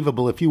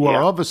unbelievable. Really if you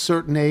are of a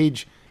certain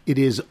age, it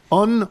is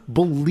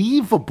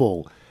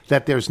unbelievable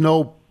that there's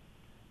no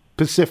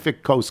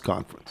Pacific Coast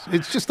Conference.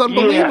 It's just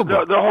unbelievable.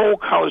 Yeah, the whole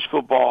college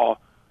football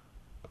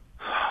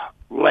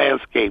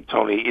landscape,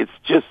 Tony, it's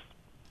just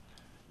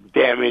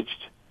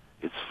damaged.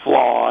 It's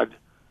flawed.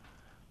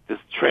 This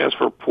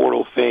transfer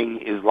portal thing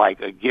is like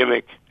a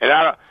gimmick, and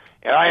I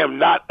am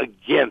not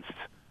against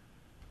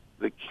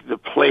the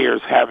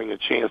players having a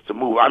chance to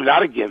move. I'm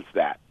not against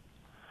that.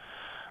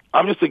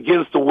 I'm just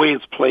against the way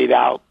it's played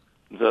out,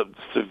 the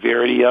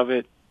severity of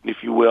it, if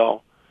you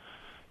will.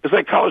 It's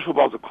like college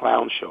football is a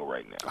clown show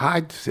right now.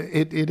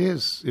 It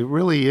is. It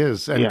really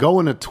is. And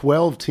going to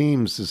 12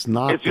 teams is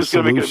not it's the just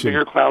going to make it a solution.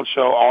 bigger clown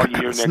show all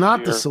year It's next not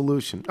year. the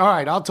solution. All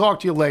right, I'll talk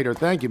to you later.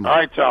 Thank you, Mike. All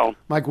right, Tom.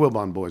 Mike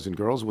Wilbon, boys and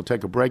girls. We'll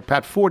take a break.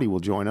 Pat Forty will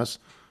join us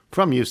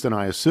from Houston,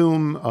 I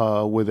assume,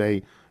 with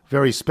a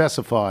very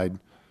specified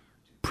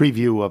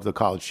preview of the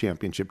college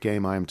championship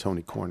game. I am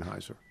Tony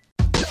Kornheiser.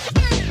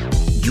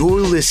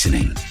 You're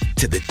listening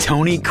to the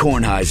Tony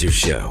Kornheiser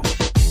Show.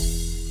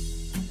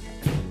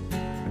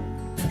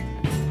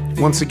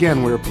 Once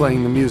again, we're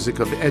playing the music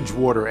of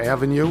Edgewater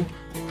Avenue.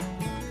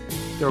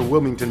 They're a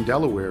Wilmington,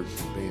 Delaware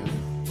band.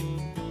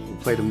 We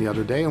played them the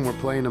other day, and we're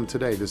playing them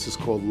today. This is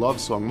called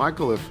Love Song.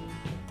 Michael, if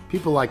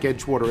people like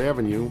Edgewater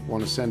Avenue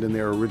want to send in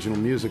their original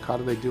music, how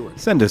do they do it?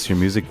 Send us your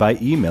music by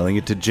emailing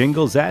it to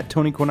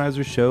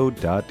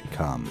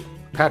jingles@tonykornheisershow.com.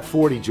 Pat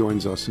Forty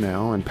joins us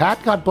now, and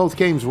Pat got both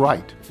games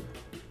right.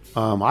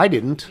 I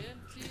didn't.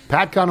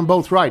 Pat got them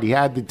both right. He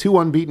had the two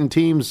unbeaten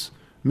teams,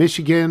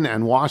 Michigan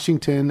and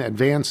Washington,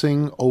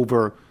 advancing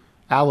over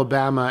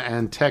Alabama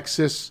and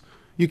Texas.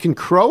 You can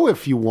crow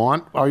if you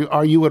want.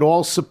 Are you at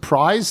all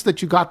surprised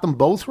that you got them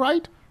both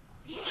right?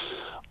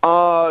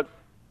 I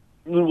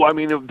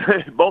mean,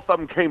 both of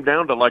them came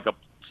down to like a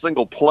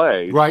single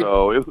play. Right.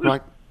 So it was,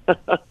 right.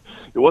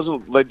 It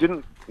wasn't. They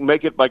didn't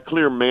make it by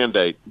clear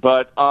mandate.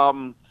 But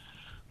no,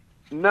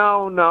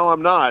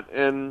 I'm not.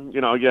 And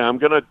I'm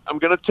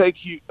gonna take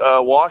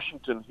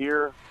Washington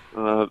here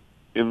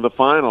in the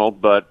final.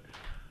 But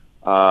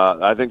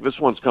I think this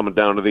one's coming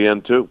down to the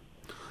end too.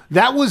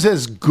 That was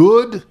as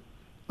good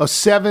a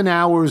 7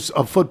 hours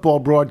of football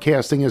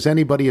broadcasting as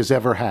anybody has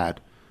ever had,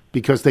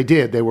 because they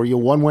did.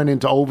 One went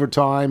into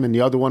overtime and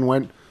the other one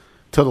went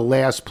to the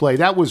last play.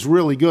 That was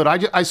really good.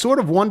 I sort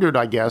of wondered,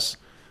 I guess,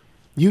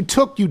 you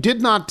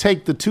did not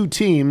take the two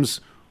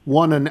teams,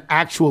 one an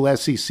actual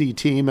SEC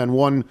team and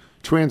one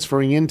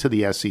transferring into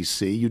the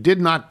SEC. You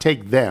did not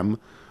take them.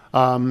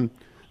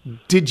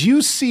 Did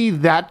you see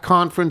that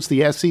conference,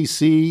 the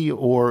SEC,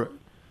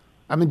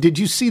 did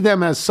you see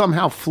them as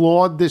somehow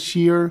flawed this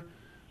year?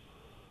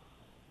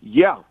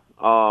 Yeah.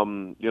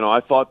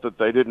 I thought that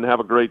they didn't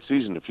have a great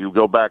season. If you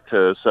go back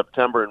to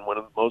September and when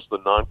most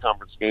of the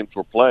non-conference games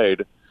were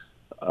played,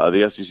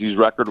 the SEC's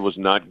record was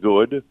not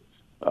good.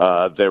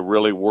 There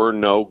really were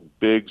no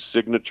big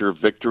signature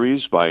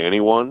victories by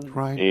anyone.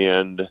 Right.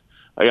 And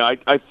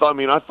I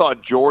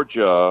thought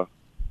Georgia,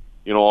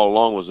 all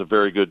along was a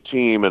very good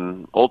team,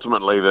 and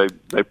ultimately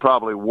they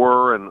probably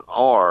were and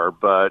are,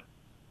 but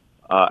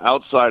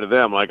outside of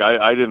them,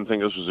 I didn't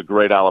think this was a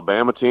great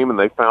Alabama team, and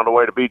they found a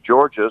way to beat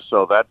Georgia,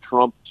 so that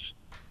trumped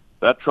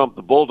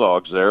the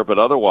Bulldogs there. But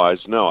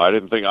otherwise, no, I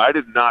did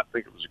not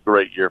think it was a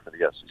great year for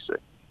the SEC.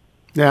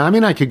 Yeah,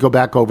 I could go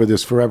back over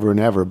this forever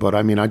and ever, but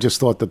I just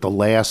thought that the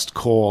last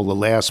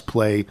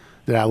play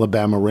that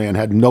Alabama ran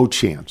had no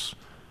chance,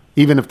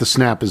 even if the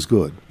snap is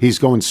good. He's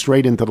going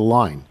straight into the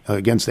line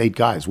against 8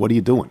 guys. What are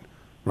you doing?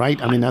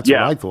 right? I mean, that's what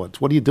I thought.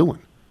 What are you doing?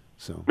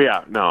 So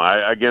yeah, no,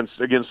 against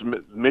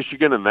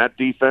Michigan and that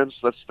defense,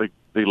 that's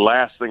the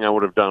last thing I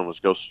would have done was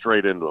go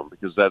straight into them,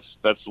 because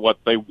that's what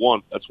they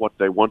want. That's what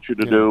they want you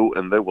to do,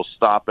 and they will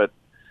stop it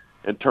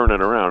and turn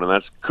it around. And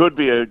that could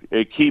be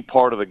a key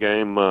part of the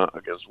game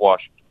against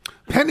Washington.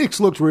 Penix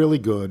looked really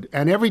good,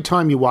 and every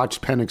time you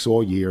watched Penix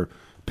all year,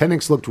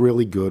 Penix looked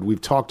really good. We've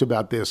talked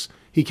about this.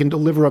 He can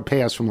deliver a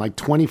pass from like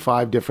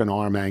 25 different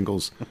arm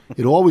angles.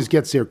 It always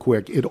gets there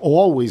quick. It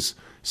always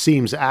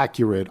seems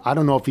accurate. I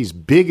don't know if he's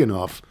big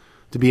enough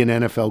to be an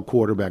NFL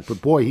quarterback,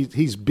 but boy,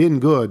 he's been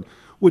good,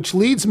 which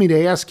leads me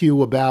to ask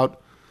you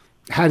about,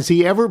 has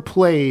he ever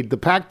played, the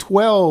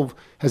Pac-12,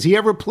 has he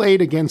ever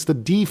played against a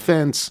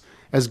defense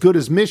as good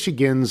as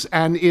Michigan's?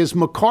 And is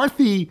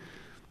McCarthy,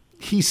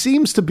 he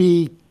seems to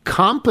be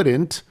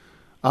competent,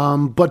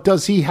 but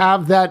does he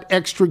have that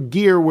extra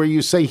gear where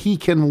you say he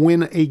can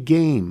win a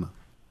game?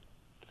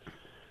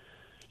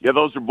 Yeah,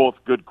 those are both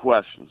good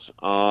questions.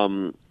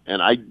 And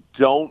I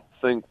don't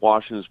think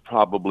Washington's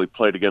probably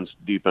played against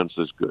defense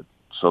as good.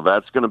 So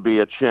that's going to be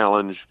a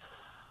challenge.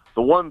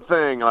 The one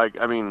thing,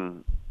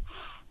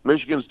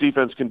 Michigan's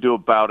defense can do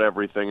about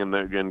everything,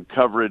 and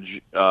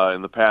coverage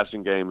in the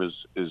passing game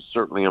is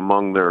certainly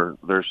among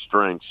their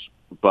strengths.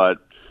 But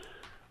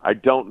I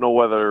don't know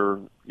whether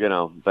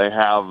they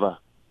have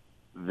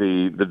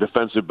the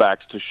defensive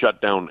backs to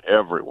shut down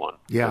everyone.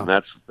 Yeah, and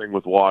that's the thing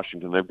with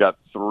Washington. They've got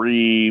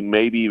 3,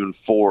 maybe even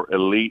 4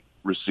 elite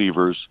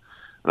receivers,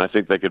 and I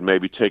think they could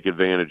maybe take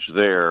advantage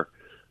there.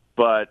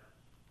 But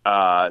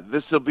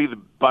this will be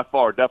by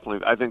far,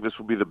 definitely, I think this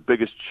will be the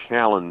biggest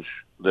challenge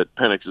that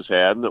Penix has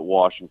had and that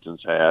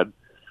Washington's had.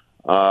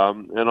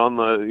 And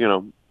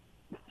on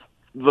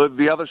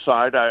the other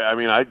side,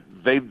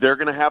 they're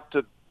going to have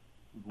to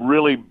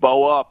really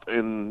bow up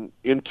in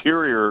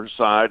interior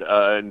side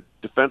and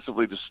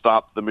defensively to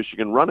stop the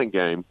Michigan running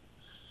game.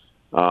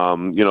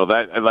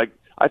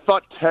 I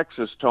thought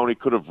Texas, Tony,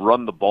 could have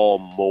run the ball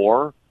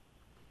more,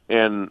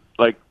 and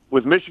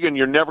with Michigan,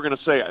 you're never going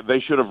to say they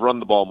should have run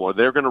the ball more.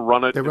 They're going to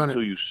run it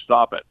until you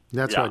stop it.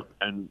 That's right.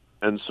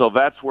 And so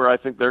that's where I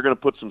think they're going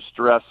to put some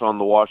stress on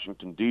the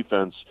Washington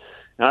defense.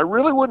 And I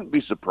really wouldn't be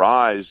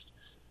surprised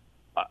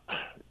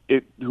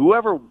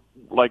whoever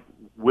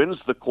wins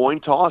the coin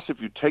toss, if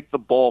you take the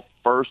ball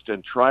first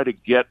and try to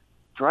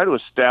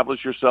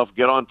establish yourself,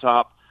 get on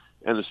top,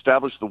 and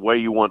establish the way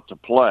you want to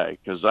play.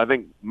 Because I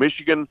think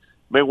Michigan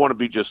may want to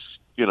be just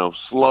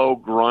slow,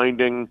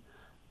 grinding,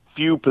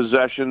 few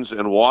possessions,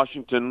 and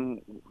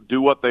Washington do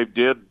what they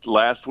did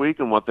last week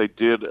and what they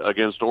did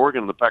against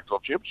Oregon in the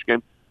Pac-12 championship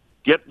game.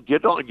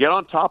 Get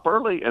on top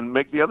early and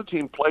make the other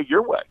team play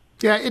your way.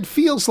 Yeah, it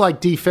feels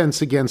like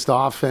defense against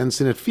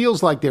offense, and it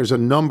feels like there's a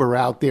number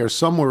out there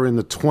somewhere in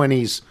the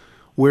 20s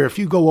where if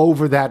you go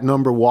over that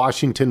number,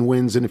 Washington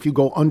wins, and if you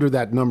go under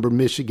that number,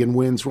 Michigan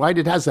wins, right?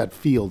 It has that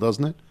feel,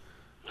 doesn't it?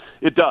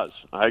 It does.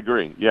 I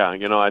agree. Yeah,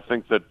 I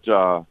think that,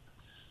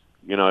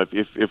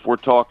 if we're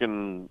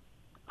talking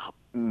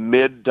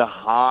mid to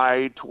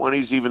high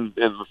 20s, even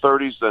in the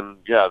 30s, then,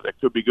 yeah, that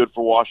could be good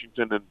for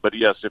Washington. But,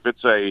 yes, if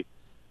it's a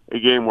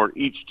game where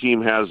each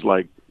team has,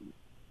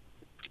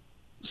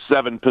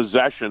 7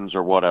 possessions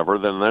or whatever,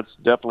 then that's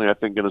definitely, I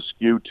think, going to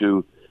skew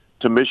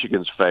to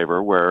Michigan's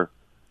favor, where,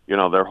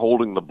 they're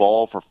holding the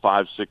ball for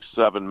 5, 6,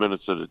 7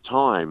 minutes at a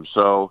time.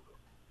 So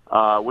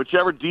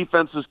whichever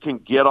defenses can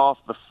get off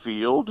the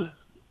field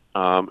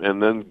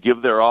and then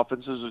give their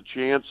offenses a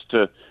chance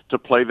to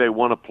play they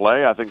want to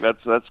play, I think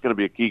that's going to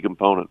be a key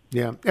component.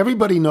 Yeah,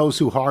 everybody knows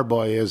who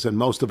Harbaugh is, and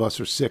most of us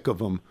are sick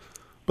of him.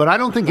 But I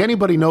don't think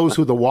anybody knows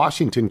who the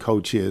Washington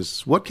coach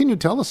is. What can you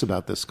tell us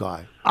about this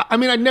guy? I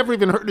mean, I'd never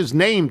even heard his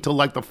name till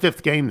the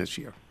 5th game this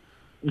year.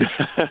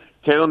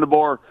 Kalen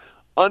DeBoer,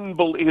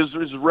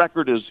 his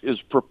record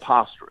is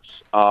preposterous.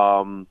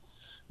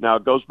 Now,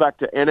 it goes back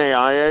to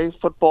NAIA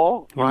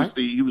football. Right.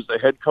 He was the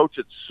head coach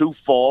at Sioux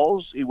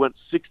Falls. He went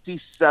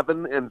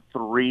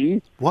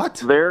 67-3. What?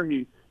 There,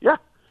 he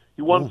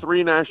won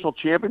 3 national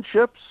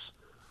championships.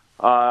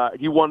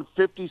 He won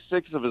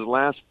 56 of his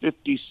last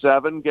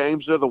 57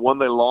 games there. The one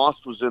they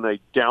lost was in a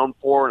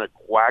downpour and a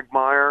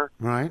quagmire.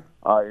 Right.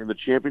 In the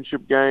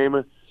championship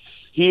game.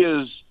 He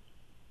is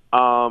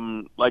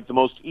the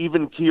most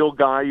even-keel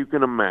guy you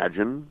can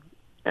imagine,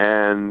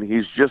 and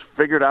he's just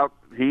figured out,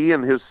 he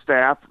and his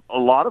staff, a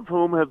lot of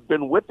whom have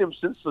been with him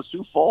since the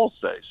Sioux Falls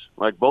days,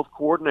 both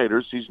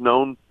coordinators he's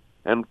known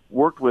and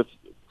worked with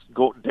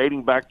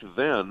dating back to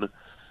then.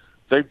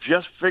 They've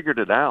just figured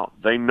it out.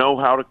 They know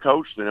how to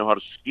coach, they know how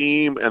to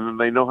scheme, and then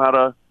they know how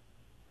to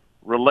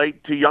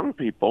relate to young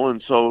people.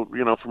 And so,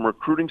 from a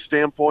recruiting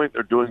standpoint,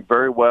 they're doing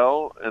very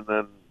well. And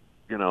then,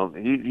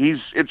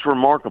 it's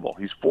remarkable.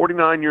 He's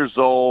 49 years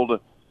old,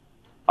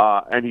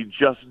 and he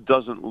just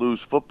doesn't lose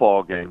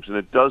football games. And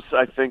it does,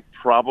 I think,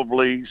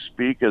 probably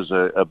speak as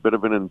a bit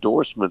of an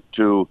endorsement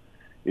to,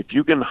 if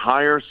you can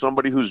hire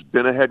somebody who's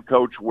been a head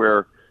coach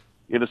where,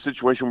 in a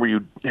situation where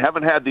you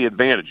haven't had the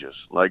advantages,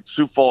 like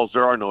Sioux Falls,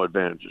 there are no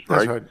advantages,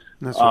 right?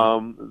 That's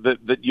right.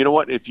 That you know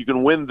what? If you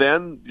can win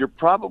then, you're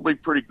probably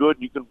pretty good.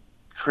 You can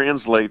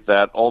translate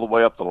that all the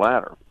way up the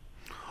ladder.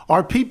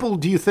 Are people,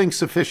 do you think,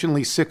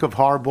 sufficiently sick of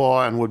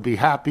Harbaugh and would be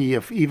happy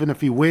if even if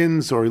he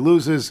wins or he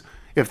loses,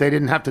 if they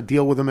didn't have to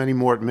deal with him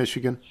anymore at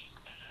Michigan?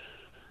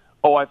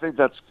 Oh, I think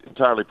that's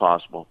entirely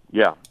possible.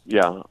 Yeah.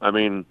 I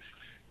mean,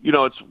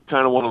 it's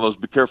kind of one of those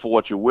be careful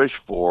what you wish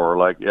for.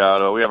 Like, we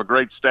have a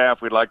great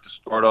staff. We'd like to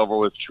start over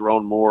with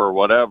Sharon Moore or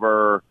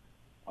whatever,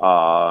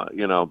 but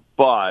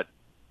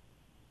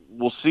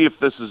we'll see if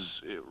this is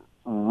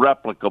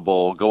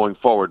replicable going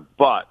forward.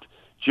 But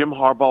Jim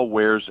Harbaugh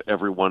wears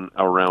everyone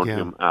around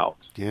him out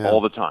all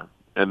the time.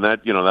 And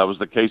that was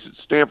the case at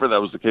Stanford. That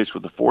was the case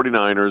with the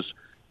 49ers.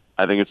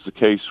 I think it's the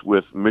case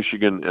with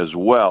Michigan as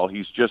well.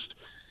 He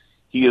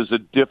is a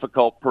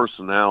difficult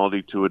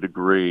personality to a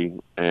degree.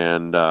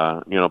 And,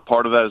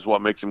 part of that is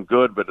what makes him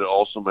good, but it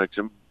also makes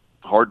him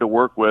hard to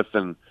work with.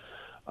 And,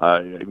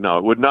 no,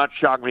 it would not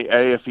shock me,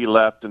 A, if he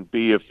left, and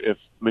B, if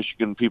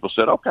Michigan people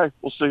said, okay,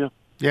 we'll see you.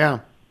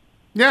 Yeah.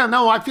 Yeah,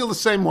 no, I feel the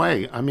same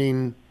way. I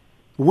mean,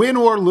 win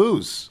or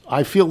lose,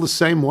 I feel the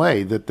same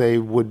way that they'd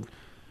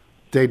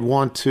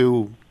want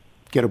to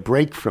get a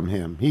break from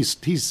him.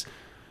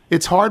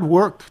 It's hard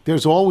work.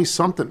 There's always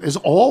something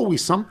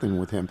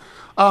with him.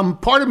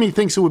 Part of me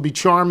thinks it would be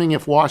charming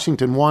if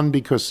Washington won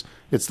because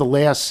it's the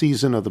last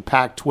season of the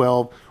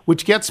Pac-12,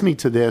 which gets me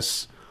to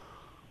this.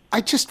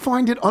 I just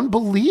find it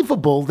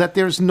unbelievable that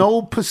there's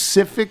no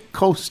Pacific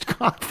Coast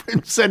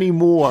Conference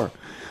anymore.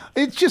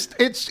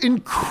 It's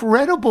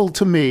incredible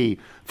to me.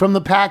 From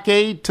the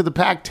Pac-8 to the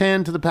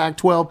Pac-10 to the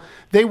Pac-12,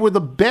 they were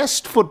the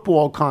best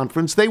football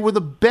conference. They were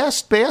the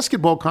best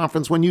basketball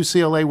conference when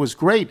UCLA was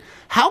great.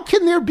 How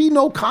can there be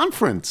no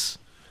conference?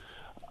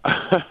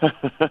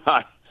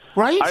 Right?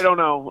 I don't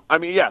know. I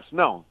mean, yes,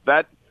 no.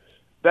 That's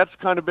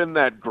kind of been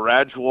that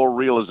gradual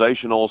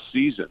realization all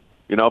season.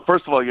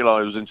 First of all, it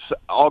was in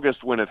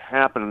August when it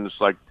happened, and it's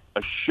like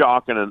a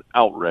shock and an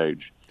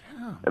outrage.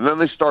 Yeah. And then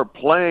they start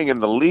playing,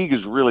 and the league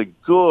is really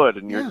good,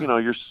 and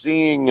you're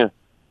seeing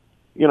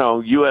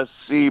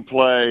USC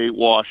play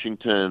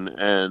Washington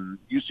and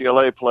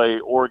UCLA play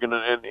Oregon,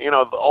 and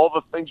all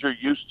the things you're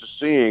used to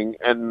seeing,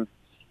 and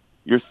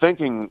you're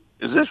thinking,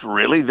 is this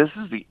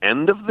is the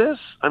end of this?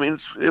 I mean,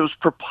 it was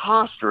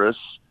preposterous,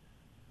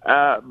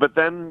 but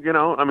then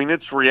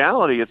it's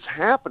reality, it's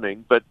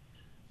happening, but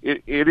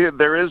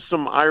there is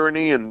some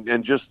irony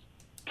and just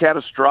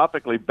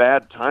catastrophically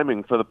bad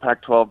timing for the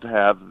Pac-12 to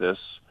have this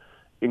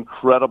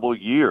incredible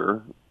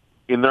year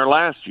in their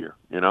last year.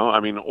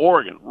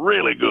 Oregon,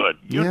 really good.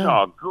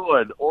 Utah,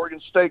 good.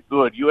 Oregon State,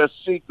 good.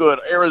 USC, good.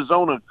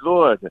 Arizona,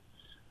 good.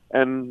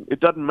 And it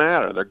doesn't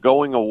matter. They're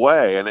going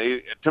away.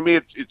 And to me,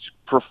 it's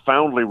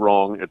profoundly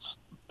wrong. It's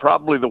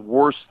probably the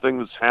worst thing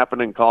that's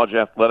happened in college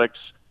athletics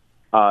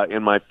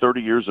in my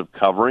 30 years of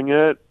covering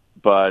it.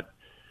 But,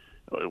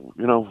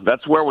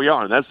 that's where we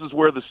are. And this is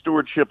where the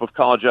stewardship of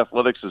college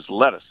athletics has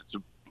led us.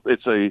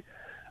 It's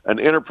an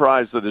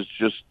enterprise that has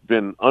just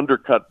been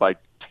undercut by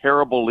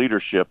terrible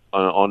leadership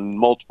on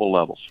multiple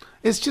levels.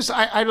 It's just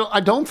I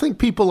don't think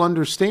people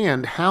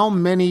understand how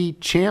many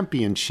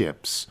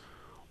championships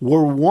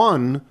were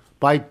won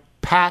by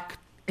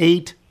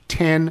Pac-8,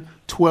 10,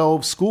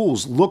 12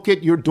 schools. Look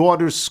at your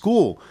daughter's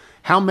school.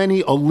 How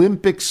many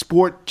Olympic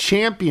sport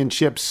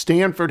championships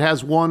Stanford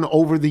has won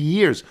over the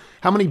years?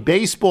 How many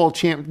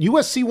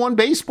USC won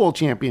baseball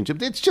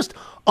championships? It's just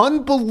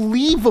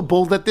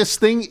unbelievable that this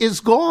thing is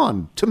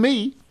gone, to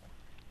me.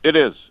 It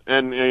is.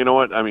 And you know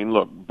what? I mean,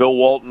 look, Bill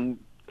Walton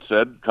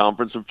said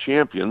Conference of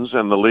Champions,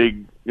 and the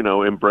league,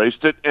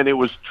 embraced it, and it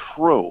was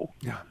true.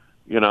 Yeah.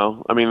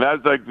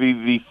 That's like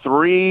the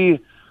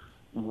three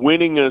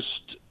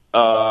winningest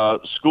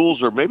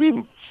schools, or maybe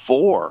even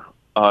four,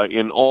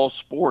 in all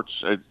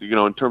sports,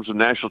 in terms of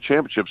national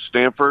championships: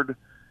 Stanford,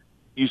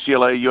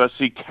 UCLA,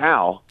 USC,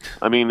 Cal.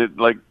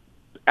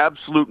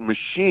 Absolute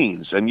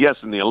machines. And yes,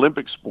 in the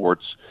Olympic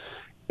sports.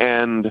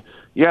 And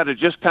to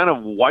just kind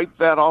of wipe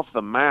that off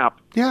the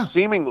map,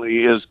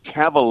 seemingly as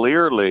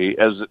cavalierly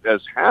as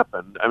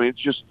happened. I mean,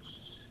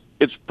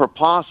 it's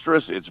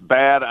preposterous. It's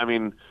bad. I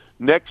mean,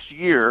 next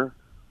year,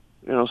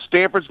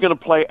 Stanford's going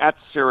to play at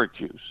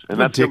Syracuse, and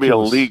that's going to be a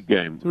league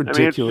game. It's ridiculous. I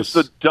mean, it's just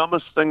the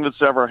dumbest thing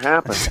that's ever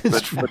happened.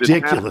 It's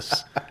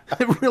ridiculous.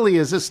 It really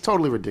is. It's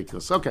totally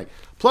ridiculous. Okay,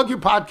 plug your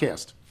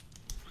podcast.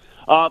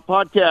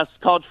 Podcast,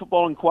 College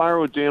Football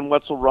Inquirer with Dan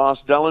Wetzel, Ross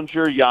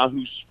Dellinger,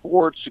 Yahoo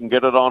Sports. You can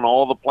get it on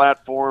all the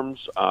platforms.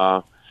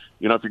 If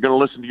you're going to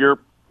listen to your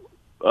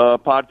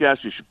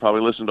podcast, you should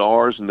probably listen to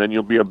ours, and then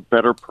you'll be a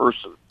better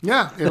person.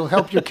 Yeah, it'll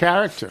help your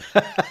character.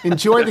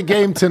 Enjoy the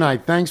game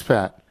tonight. Thanks,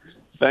 Pat.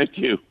 Thank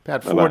you.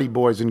 Pat 40,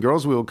 boys and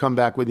girls. We will come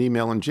back with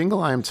email and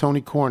jingle. I am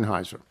Tony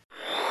Kornheiser.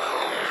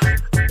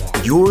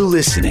 You're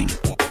listening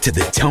to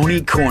the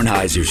Tony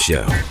Kornheiser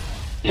Show.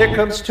 Here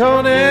comes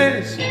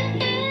Tony's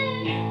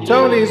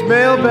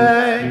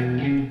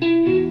mailbag.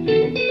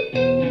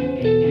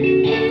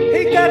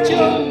 He got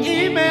your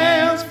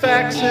emails,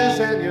 faxes,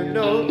 and your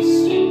notes.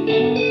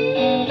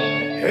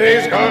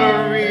 He's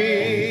gonna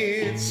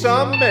read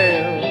some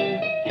mail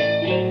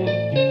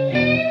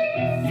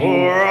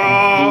for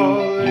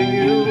all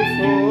you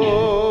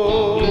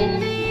folks.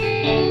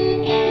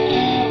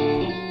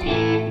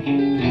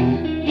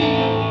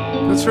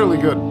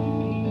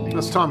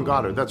 That's Tom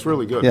Goddard. That's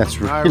really good. Yeah, it's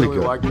really I really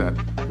good. like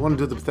that. Want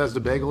to do the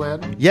Bethesda Bagel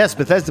ad? Yes,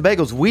 Bethesda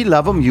Bagels. We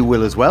love them. You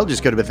will as well.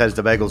 Just go to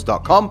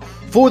BethesdaBagels.com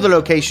for the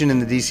location in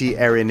the DC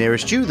area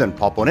nearest you. Then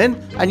pop on in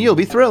and you'll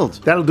be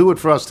thrilled. That'll do it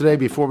for us today.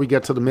 Before we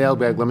get to the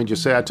mailbag, let me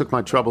just say I took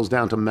my troubles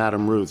down to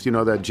Madame Ruth. You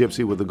know that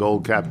gypsy with the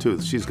gold cap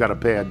tooth. She's got a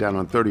pad down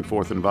on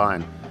 34th and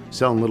Vine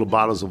selling little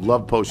bottles of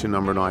Love Potion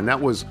number 9. That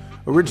was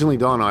originally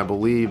done, I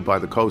believe, by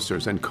the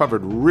Coasters and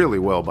covered really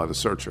well by the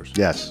Searchers.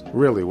 Yes.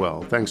 Really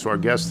well. Thanks to our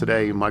guests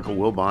today, Michael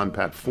Wilbon,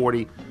 Pat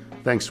Forty.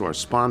 Thanks to our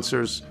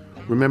sponsors.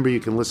 Remember, you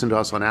can listen to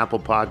us on Apple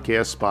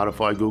Podcasts,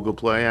 Spotify, Google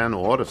Play, and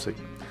Odyssey.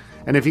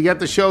 And if you get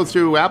the show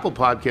through Apple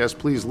Podcasts,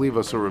 please leave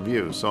us a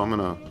review. So I'm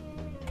going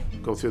to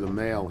go through the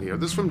mail here.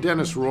 This is from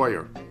Dennis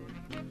Royer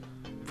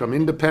from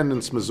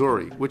Independence,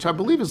 Missouri, which I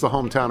believe is the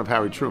hometown of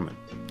Harry Truman.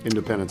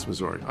 Independence,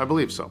 Missouri. I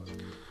believe so.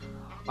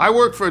 I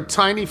work for a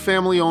tiny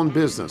family-owned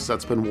business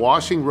that's been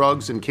washing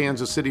rugs in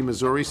Kansas City,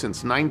 Missouri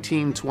since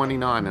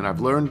 1929, and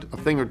I've learned a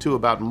thing or two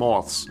about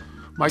moths.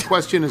 My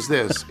question is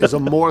this: is a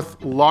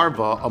moth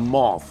larva a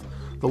moth?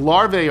 The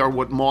larvae are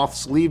what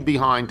moths leave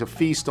behind to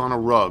feast on a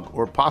rug,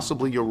 or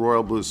possibly your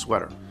royal blue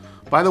sweater.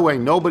 By the way,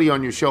 nobody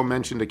on your show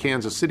mentioned a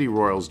Kansas City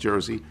Royals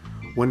jersey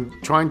when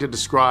trying to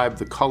describe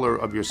the color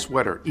of your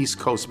sweater. East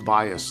Coast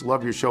bias.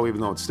 Love your show even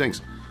though it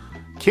stinks.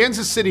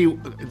 Kansas City,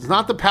 it's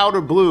not the powder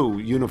blue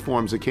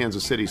uniforms that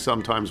Kansas City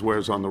sometimes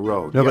wears on the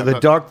road. No, but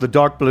the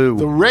dark blue.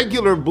 The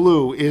regular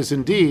blue is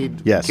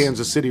indeed Yes.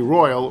 Kansas City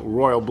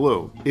royal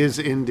blue is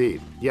indeed.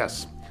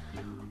 Yes.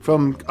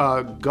 From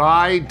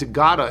Guy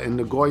Degata in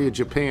Nagoya,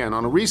 Japan.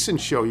 On a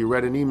recent show, you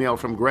read an email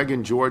from Greg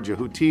in Georgia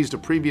who teased a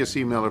previous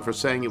emailer for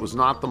saying it was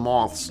not the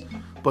moths,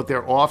 but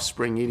their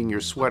offspring eating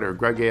your sweater.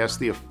 Greg asked,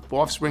 the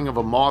offspring of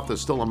a moth is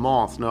still a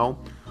moth, no?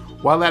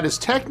 While that is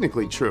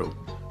technically true,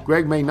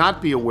 Greg may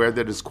not be aware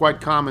that it's quite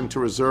common to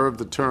reserve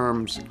the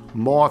terms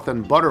moth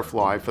and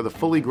butterfly for the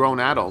fully grown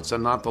adults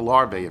and not the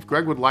larvae. If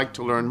Greg would like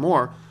to learn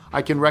more,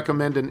 I can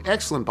recommend an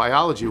excellent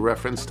biology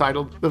reference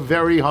titled The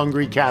Very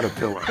Hungry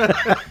Caterpillar.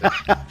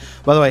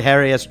 By the way,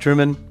 Harry S.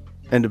 Truman,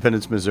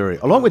 Independence, Missouri,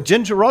 along with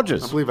Ginger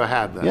Rogers. I believe I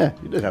had that. Yeah,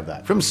 you did have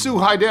that. From Sue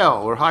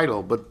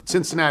Heidel, but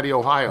Cincinnati,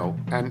 Ohio.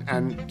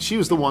 And she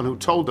was the one who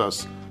told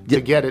us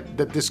to get it,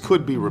 that this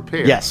could be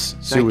repaired. Yes,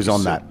 Sue was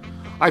on that.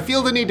 I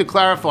feel the need to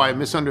clarify a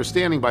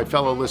misunderstanding by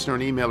fellow listener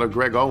and emailer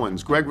Greg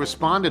Owens. Greg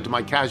responded to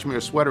my cashmere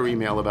sweater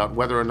email about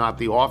whether or not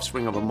the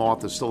offspring of a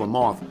moth is still a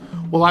moth.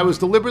 Well, I was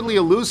deliberately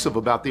elusive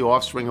about the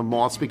offspring of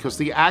moths because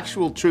the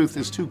actual truth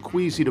is too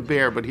queasy to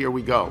bear, but here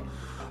we go.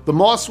 The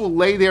moths will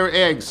lay their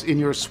eggs in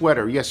your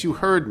sweater. Yes, you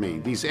heard me.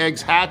 These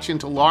eggs hatch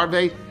into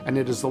larvae, and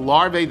it is the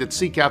larvae that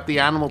seek out the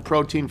animal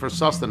protein for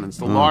sustenance.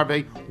 The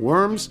larvae,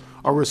 worms,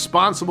 are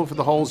responsible for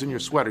the holes in your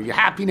sweater. You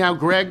happy now,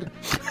 Greg?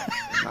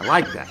 I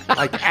like that. I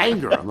like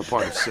anger on the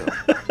part of Sue.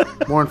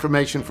 More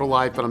information for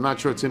life, but I'm not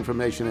sure it's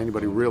information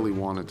anybody really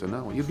wanted to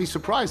know. You'd be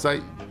surprised.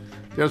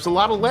 There's a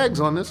lot of legs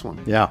on this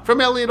one. Yeah.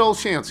 From Elliot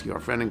Olshansky, our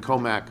friend in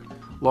Comac,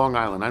 Long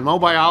Island. I'm no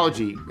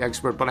biology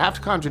expert, but I have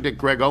to contradict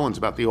Greg Owens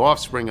about the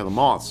offspring of the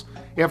moths.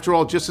 After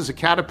all, just as a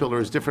caterpillar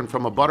is different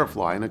from a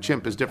butterfly and a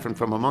chimp is different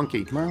from a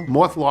monkey,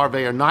 moth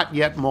larvae are not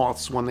yet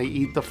moths when they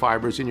eat the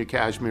fibers in your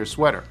cashmere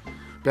sweater.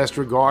 Best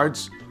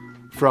regards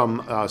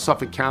from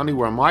Suffolk County,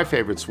 where my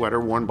favorite sweater,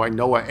 worn by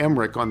Noah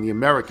Emmerich on The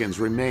Americans,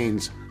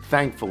 remains,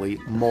 thankfully,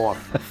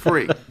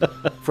 moth-free.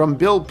 From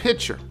Bill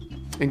Pitcher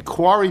in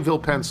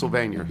Quarryville,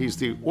 Pennsylvania. He's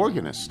the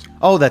organist.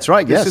 Oh, that's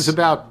right, yes. This is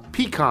about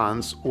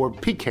pecans or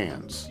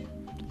pecans.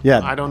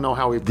 Yeah. I don't know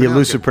how we pronounce the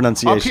elusive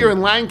pronunciation. Up here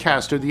in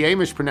Lancaster, the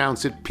Amish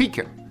pronounce it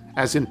pecan,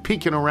 as in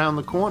peeking around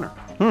the corner.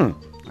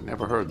 I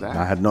never heard that.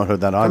 I had not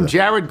heard that either. From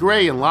Jared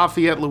Gray in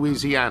Lafayette,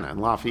 Louisiana. And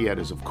Lafayette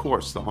is, of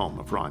course, the home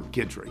of Ron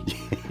Guidry.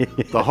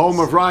 The home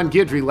of Ron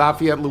Guidry,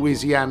 Lafayette,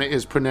 Louisiana,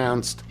 is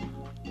pronounced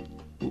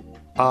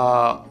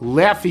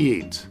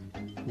Lafayette.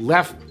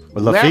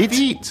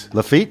 Lafitte?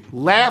 Lafitte.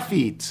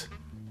 Lafitte.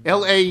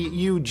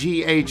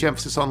 L-A-U-G-H,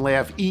 emphasis on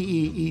laugh,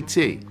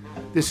 E-E-E-T.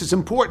 This is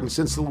important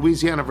since the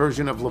Louisiana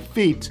version of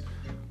Lafitte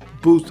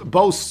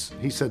boasts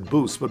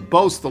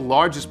the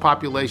largest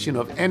population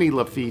of any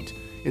Lafitte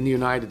in the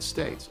United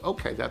States.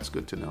 Okay, that's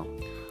good to know.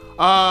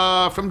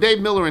 From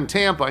Dave Miller in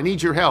Tampa, I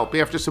need your help.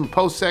 After some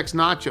post-sex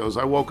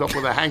nachos, I woke up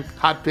with a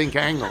hot pink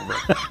hangover.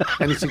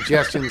 Any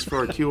suggestions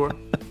for a cure?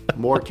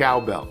 More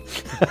cowbell.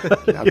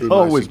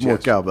 Always more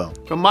cowbell.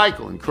 From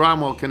Michael in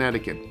Cromwell,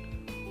 Connecticut.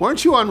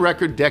 Weren't you on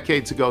record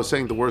decades ago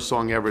saying the worst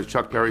song ever is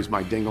Chuck Berry's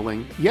My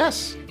Ding-a-Ling?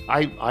 Yes,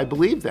 I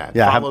believe that,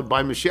 followed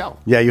by Michelle.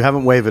 Yeah, you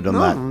haven't wavered on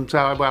that. That's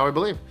how I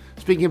believe.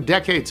 Speaking of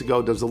decades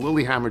ago, does the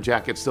Lilyhammer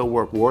jacket still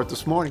work? Wore it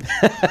this morning.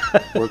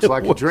 Works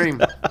like a dream.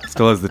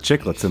 Still has the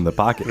chiclets in the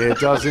pocket. It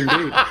does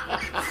indeed.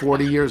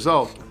 40 years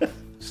old.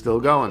 Still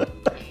going.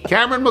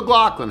 Cameron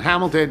McLaughlin,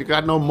 Hamilton.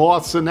 Got no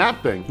moths in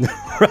that thing.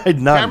 Right,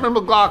 none. Cameron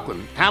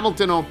McLaughlin,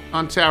 Hamilton,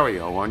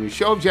 Ontario. On your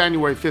show of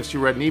January 5th, you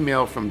read an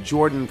email from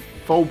Jordan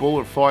Foible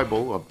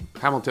of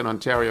Hamilton,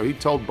 Ontario. He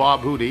told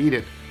Bob who to eat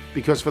it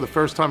because for the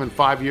first time in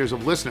 5 years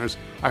of listeners,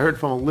 I heard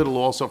from a little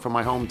also from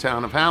my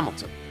hometown of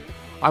Hamilton.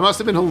 I must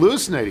have been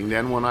hallucinating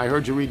then when I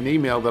heard you read an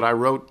email that I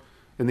wrote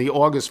in the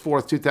August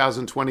 4th,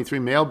 2023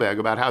 mailbag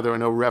about how there are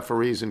no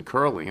referees in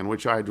curling, in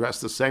which I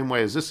addressed the same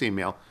way as this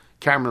email,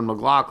 Cameron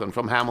McLaughlin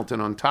from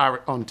Hamilton,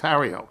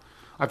 Ontario.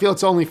 I feel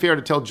it's only fair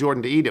to tell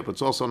Jordan to eat it, but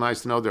it's also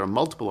nice to know there are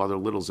multiple other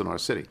Littles in our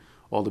city.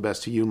 All the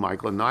best to you,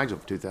 Michael and Nigel,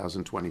 for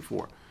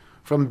 2024.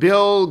 From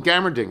Bill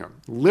Gammerdinger,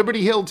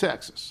 Liberty Hill,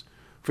 Texas.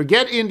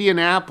 Forget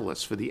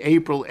Indianapolis for the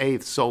April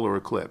 8th solar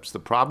eclipse. The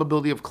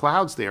probability of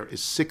clouds there is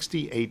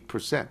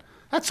 68%.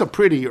 That's a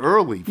pretty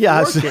early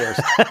forecast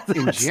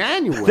in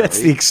January. That's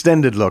the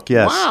extended look,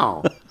 yes.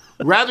 Wow.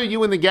 Rather,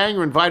 you and the gang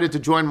are invited to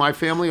join my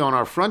family on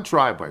our front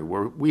driveway,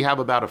 where we have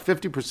about a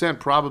 50%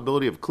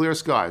 probability of clear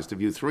skies to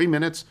view 3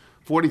 minutes,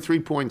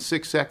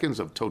 43.6 seconds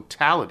of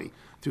totality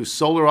through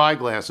solar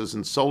eyeglasses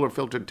and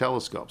solar-filtered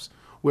telescopes.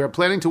 We are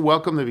planning to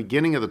welcome the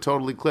beginning of the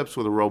total eclipse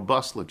with a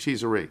robust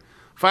lecheaserie.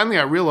 Finally,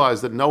 I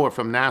realize that Noah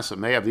from NASA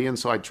may have the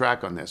inside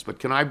track on this, but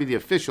can I be the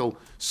official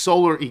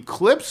solar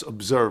eclipse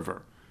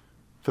observer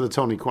for the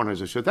Tony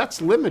Kornheiser Show?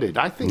 That's limited.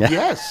 I think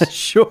yes.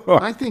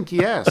 Sure. I think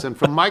yes. And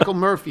from Michael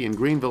Murphy in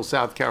Greenville,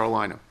 South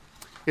Carolina.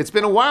 It's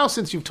been a while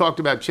since you've talked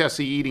about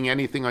Chessie eating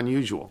anything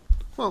unusual.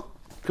 Well,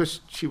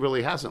 because she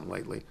really hasn't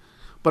lately.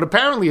 But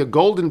apparently a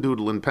golden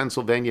doodle in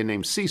Pennsylvania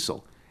named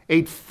Cecil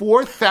ate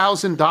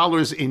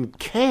 $4,000 in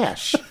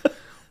cash.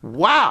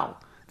 Wow.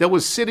 That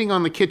was sitting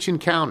on the kitchen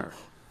counter.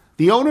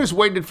 The owners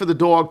waited for the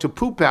dog to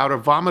poop out or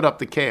vomit up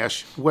the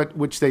cash,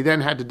 which they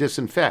then had to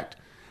disinfect.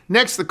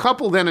 Next, the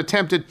couple then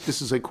attempted,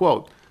 this is a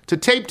quote, to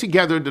tape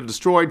together the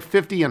destroyed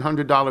 $50 and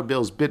 $100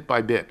 bills bit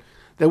by bit.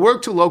 They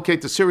worked to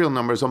locate the serial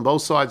numbers on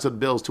both sides of the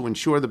bills to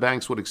ensure the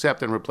banks would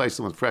accept and replace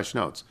them with fresh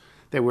notes.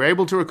 They were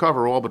able to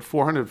recover all but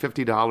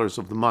 $450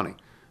 of the money.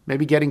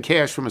 Maybe getting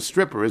cash from a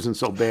stripper isn't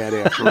so bad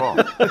after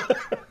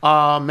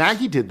all.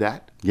 Maggie did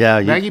that.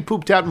 Yeah. Maggie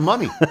pooped out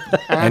money.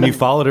 And you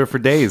followed her for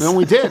days. And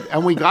we did.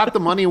 And we got the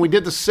money and we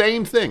did the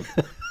same thing.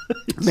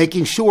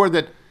 Making sure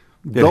that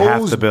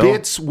those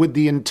bits with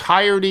the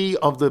entirety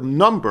of the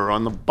number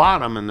on the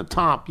bottom and the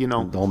top,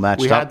 all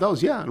matched we up. had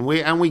those, yeah.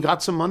 And we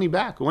got some money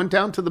back. We went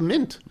down to the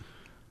Mint,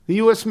 the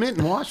U.S. Mint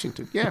in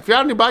Washington. Yeah, if you're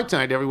out on your bike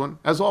tonight, everyone,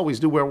 as always,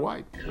 do wear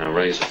white. Can I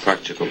raise a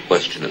practical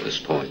question at this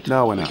point?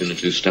 No, we're not. We're going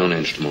to do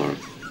Stonehenge tomorrow.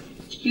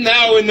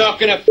 No, we're not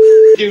going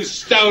to do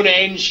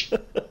Stonehenge.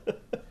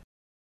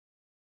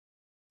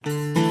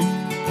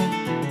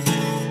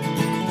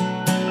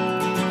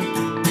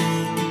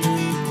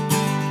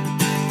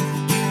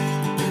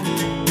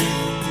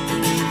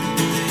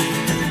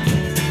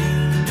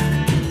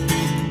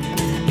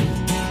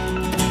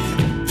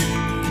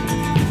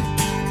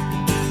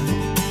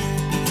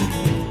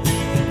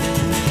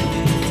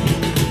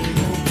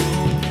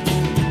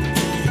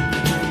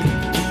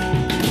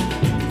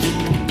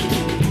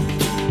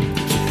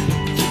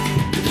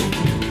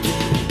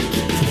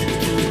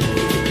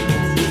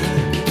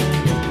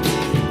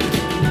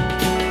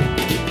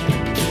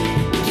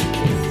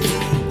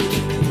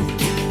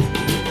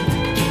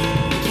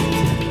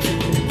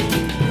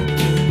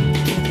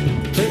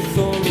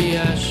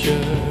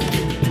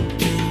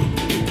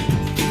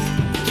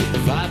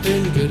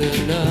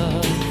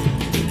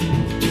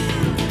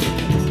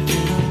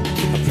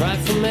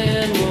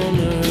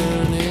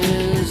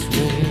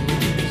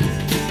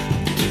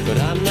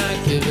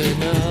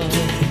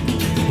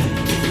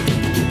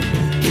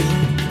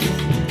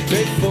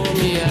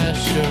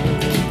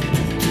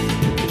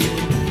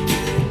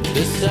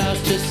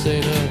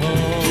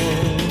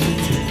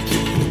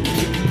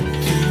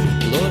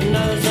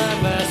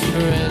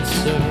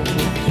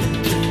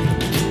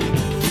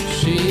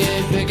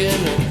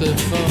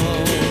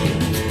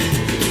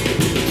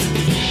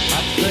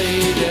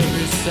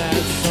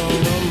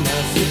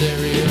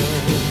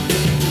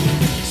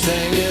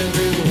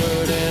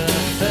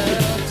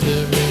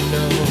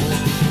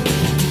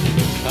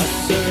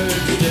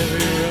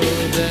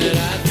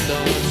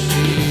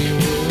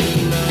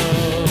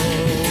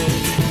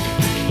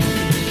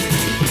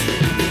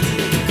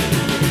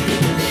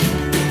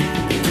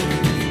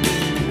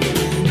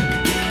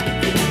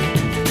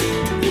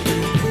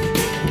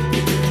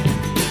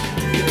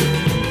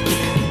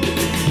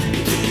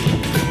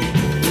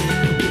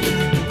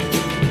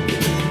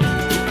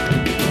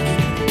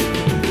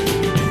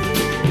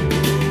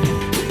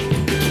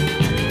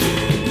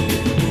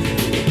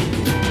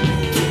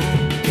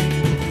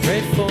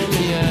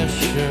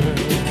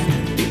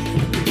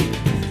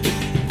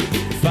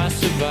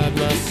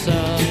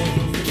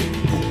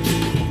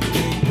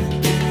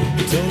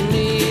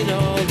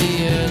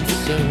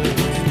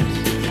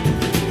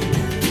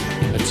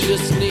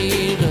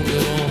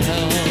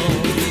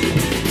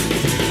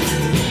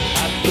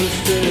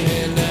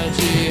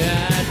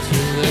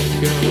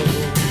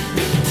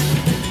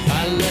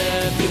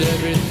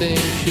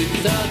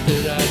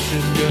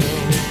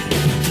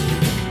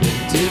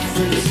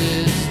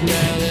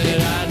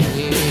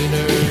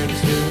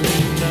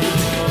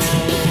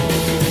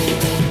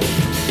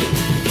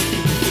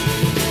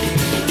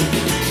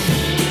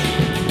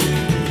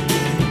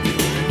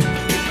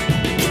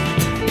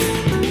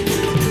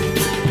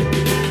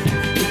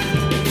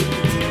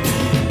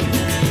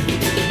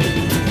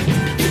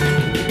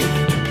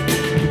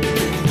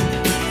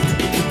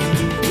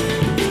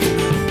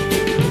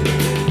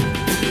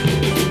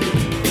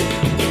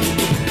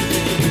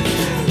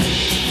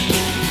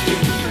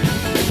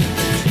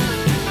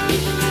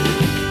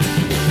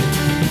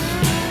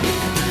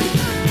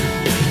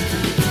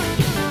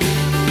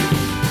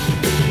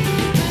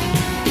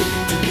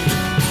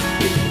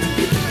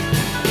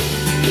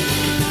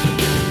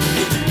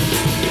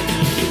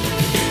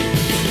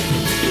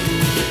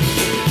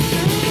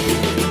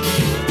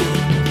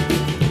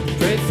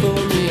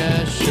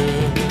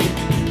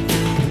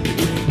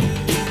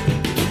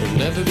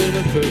 never been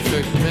a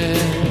perfect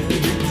man.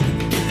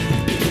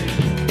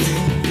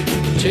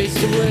 Chased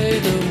away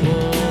the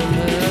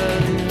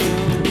woman who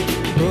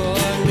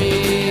brought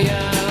me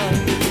out,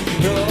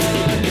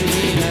 brought me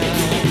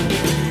out.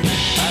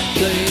 I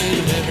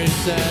played every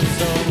sad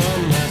song on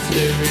my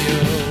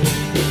stereo,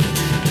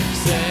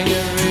 sang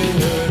every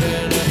word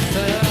and I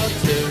felt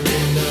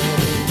every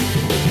note.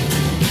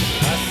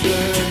 I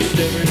searched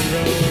every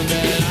road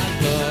that I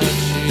thought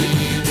she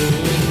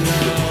would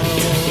know.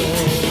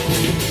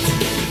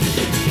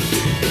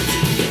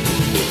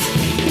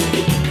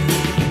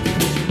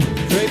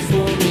 Pray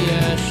for me,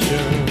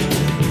 Asher.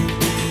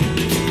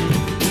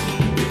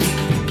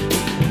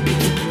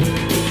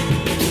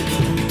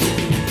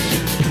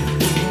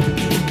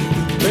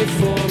 Pray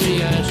for me,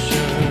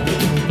 Asher.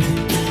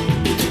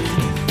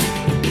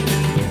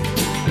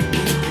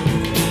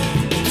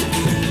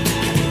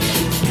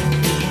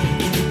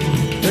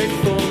 Pray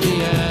for me,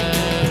 Asher.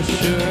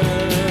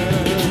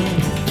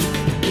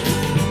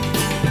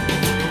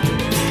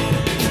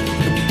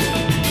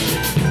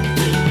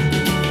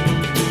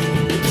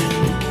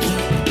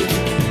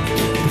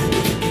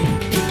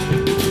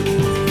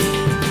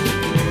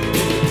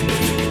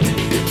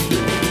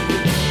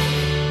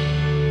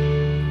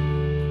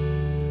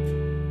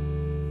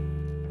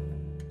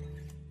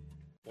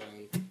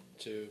 One,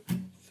 two,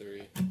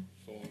 three,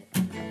 four.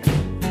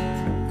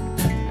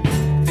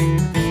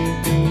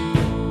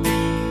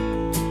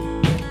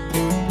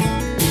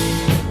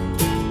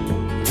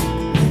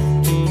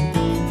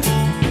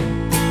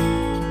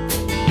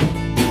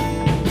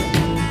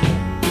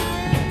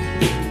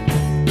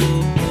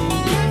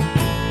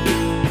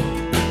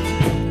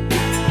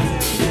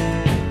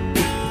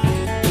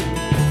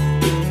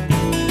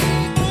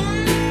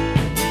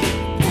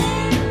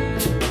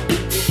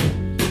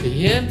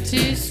 The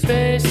empty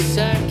space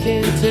I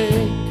can't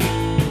take,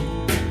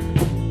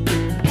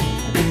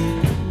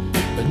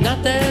 but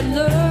not that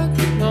look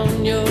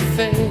on your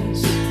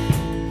face.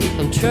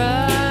 I'm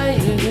trying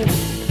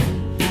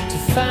to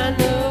find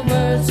the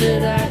words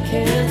that I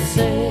can't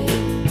say.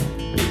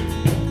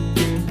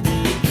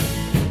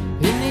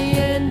 In the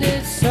end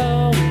it's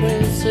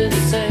always the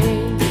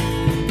same.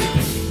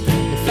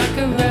 If I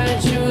could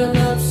write you a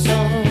love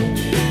song,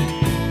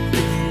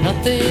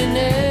 nothing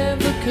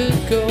ever could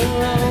go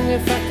wrong.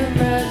 If I could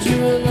write you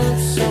a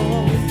love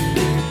song,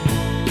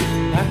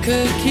 I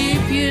could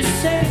keep you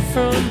safe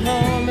from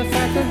harm. If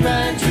I could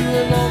write you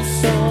a love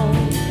song,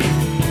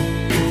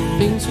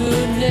 things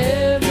would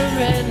never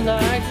end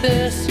like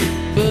this,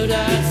 but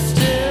I'd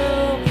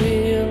still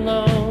be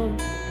alone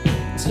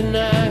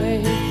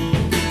tonight.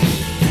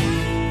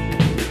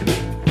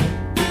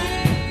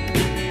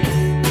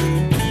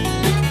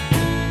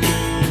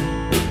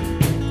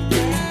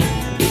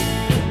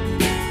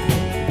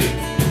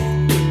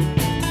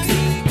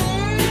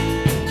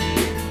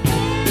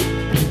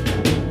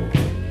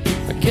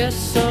 I guess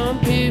some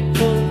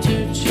people do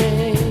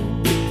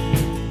change.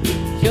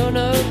 You're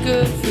no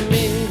good for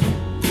me,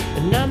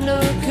 and I'm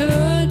no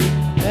good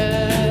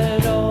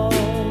at all.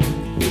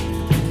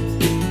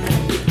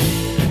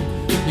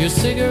 Your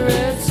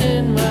cigarette's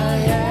in my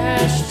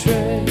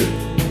ashtray.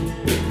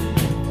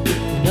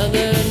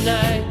 Another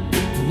night,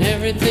 and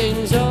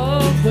everything's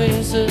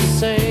always the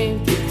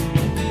same.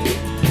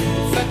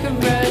 If I could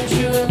write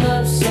you a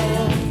love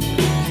song,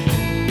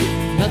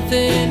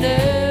 nothing else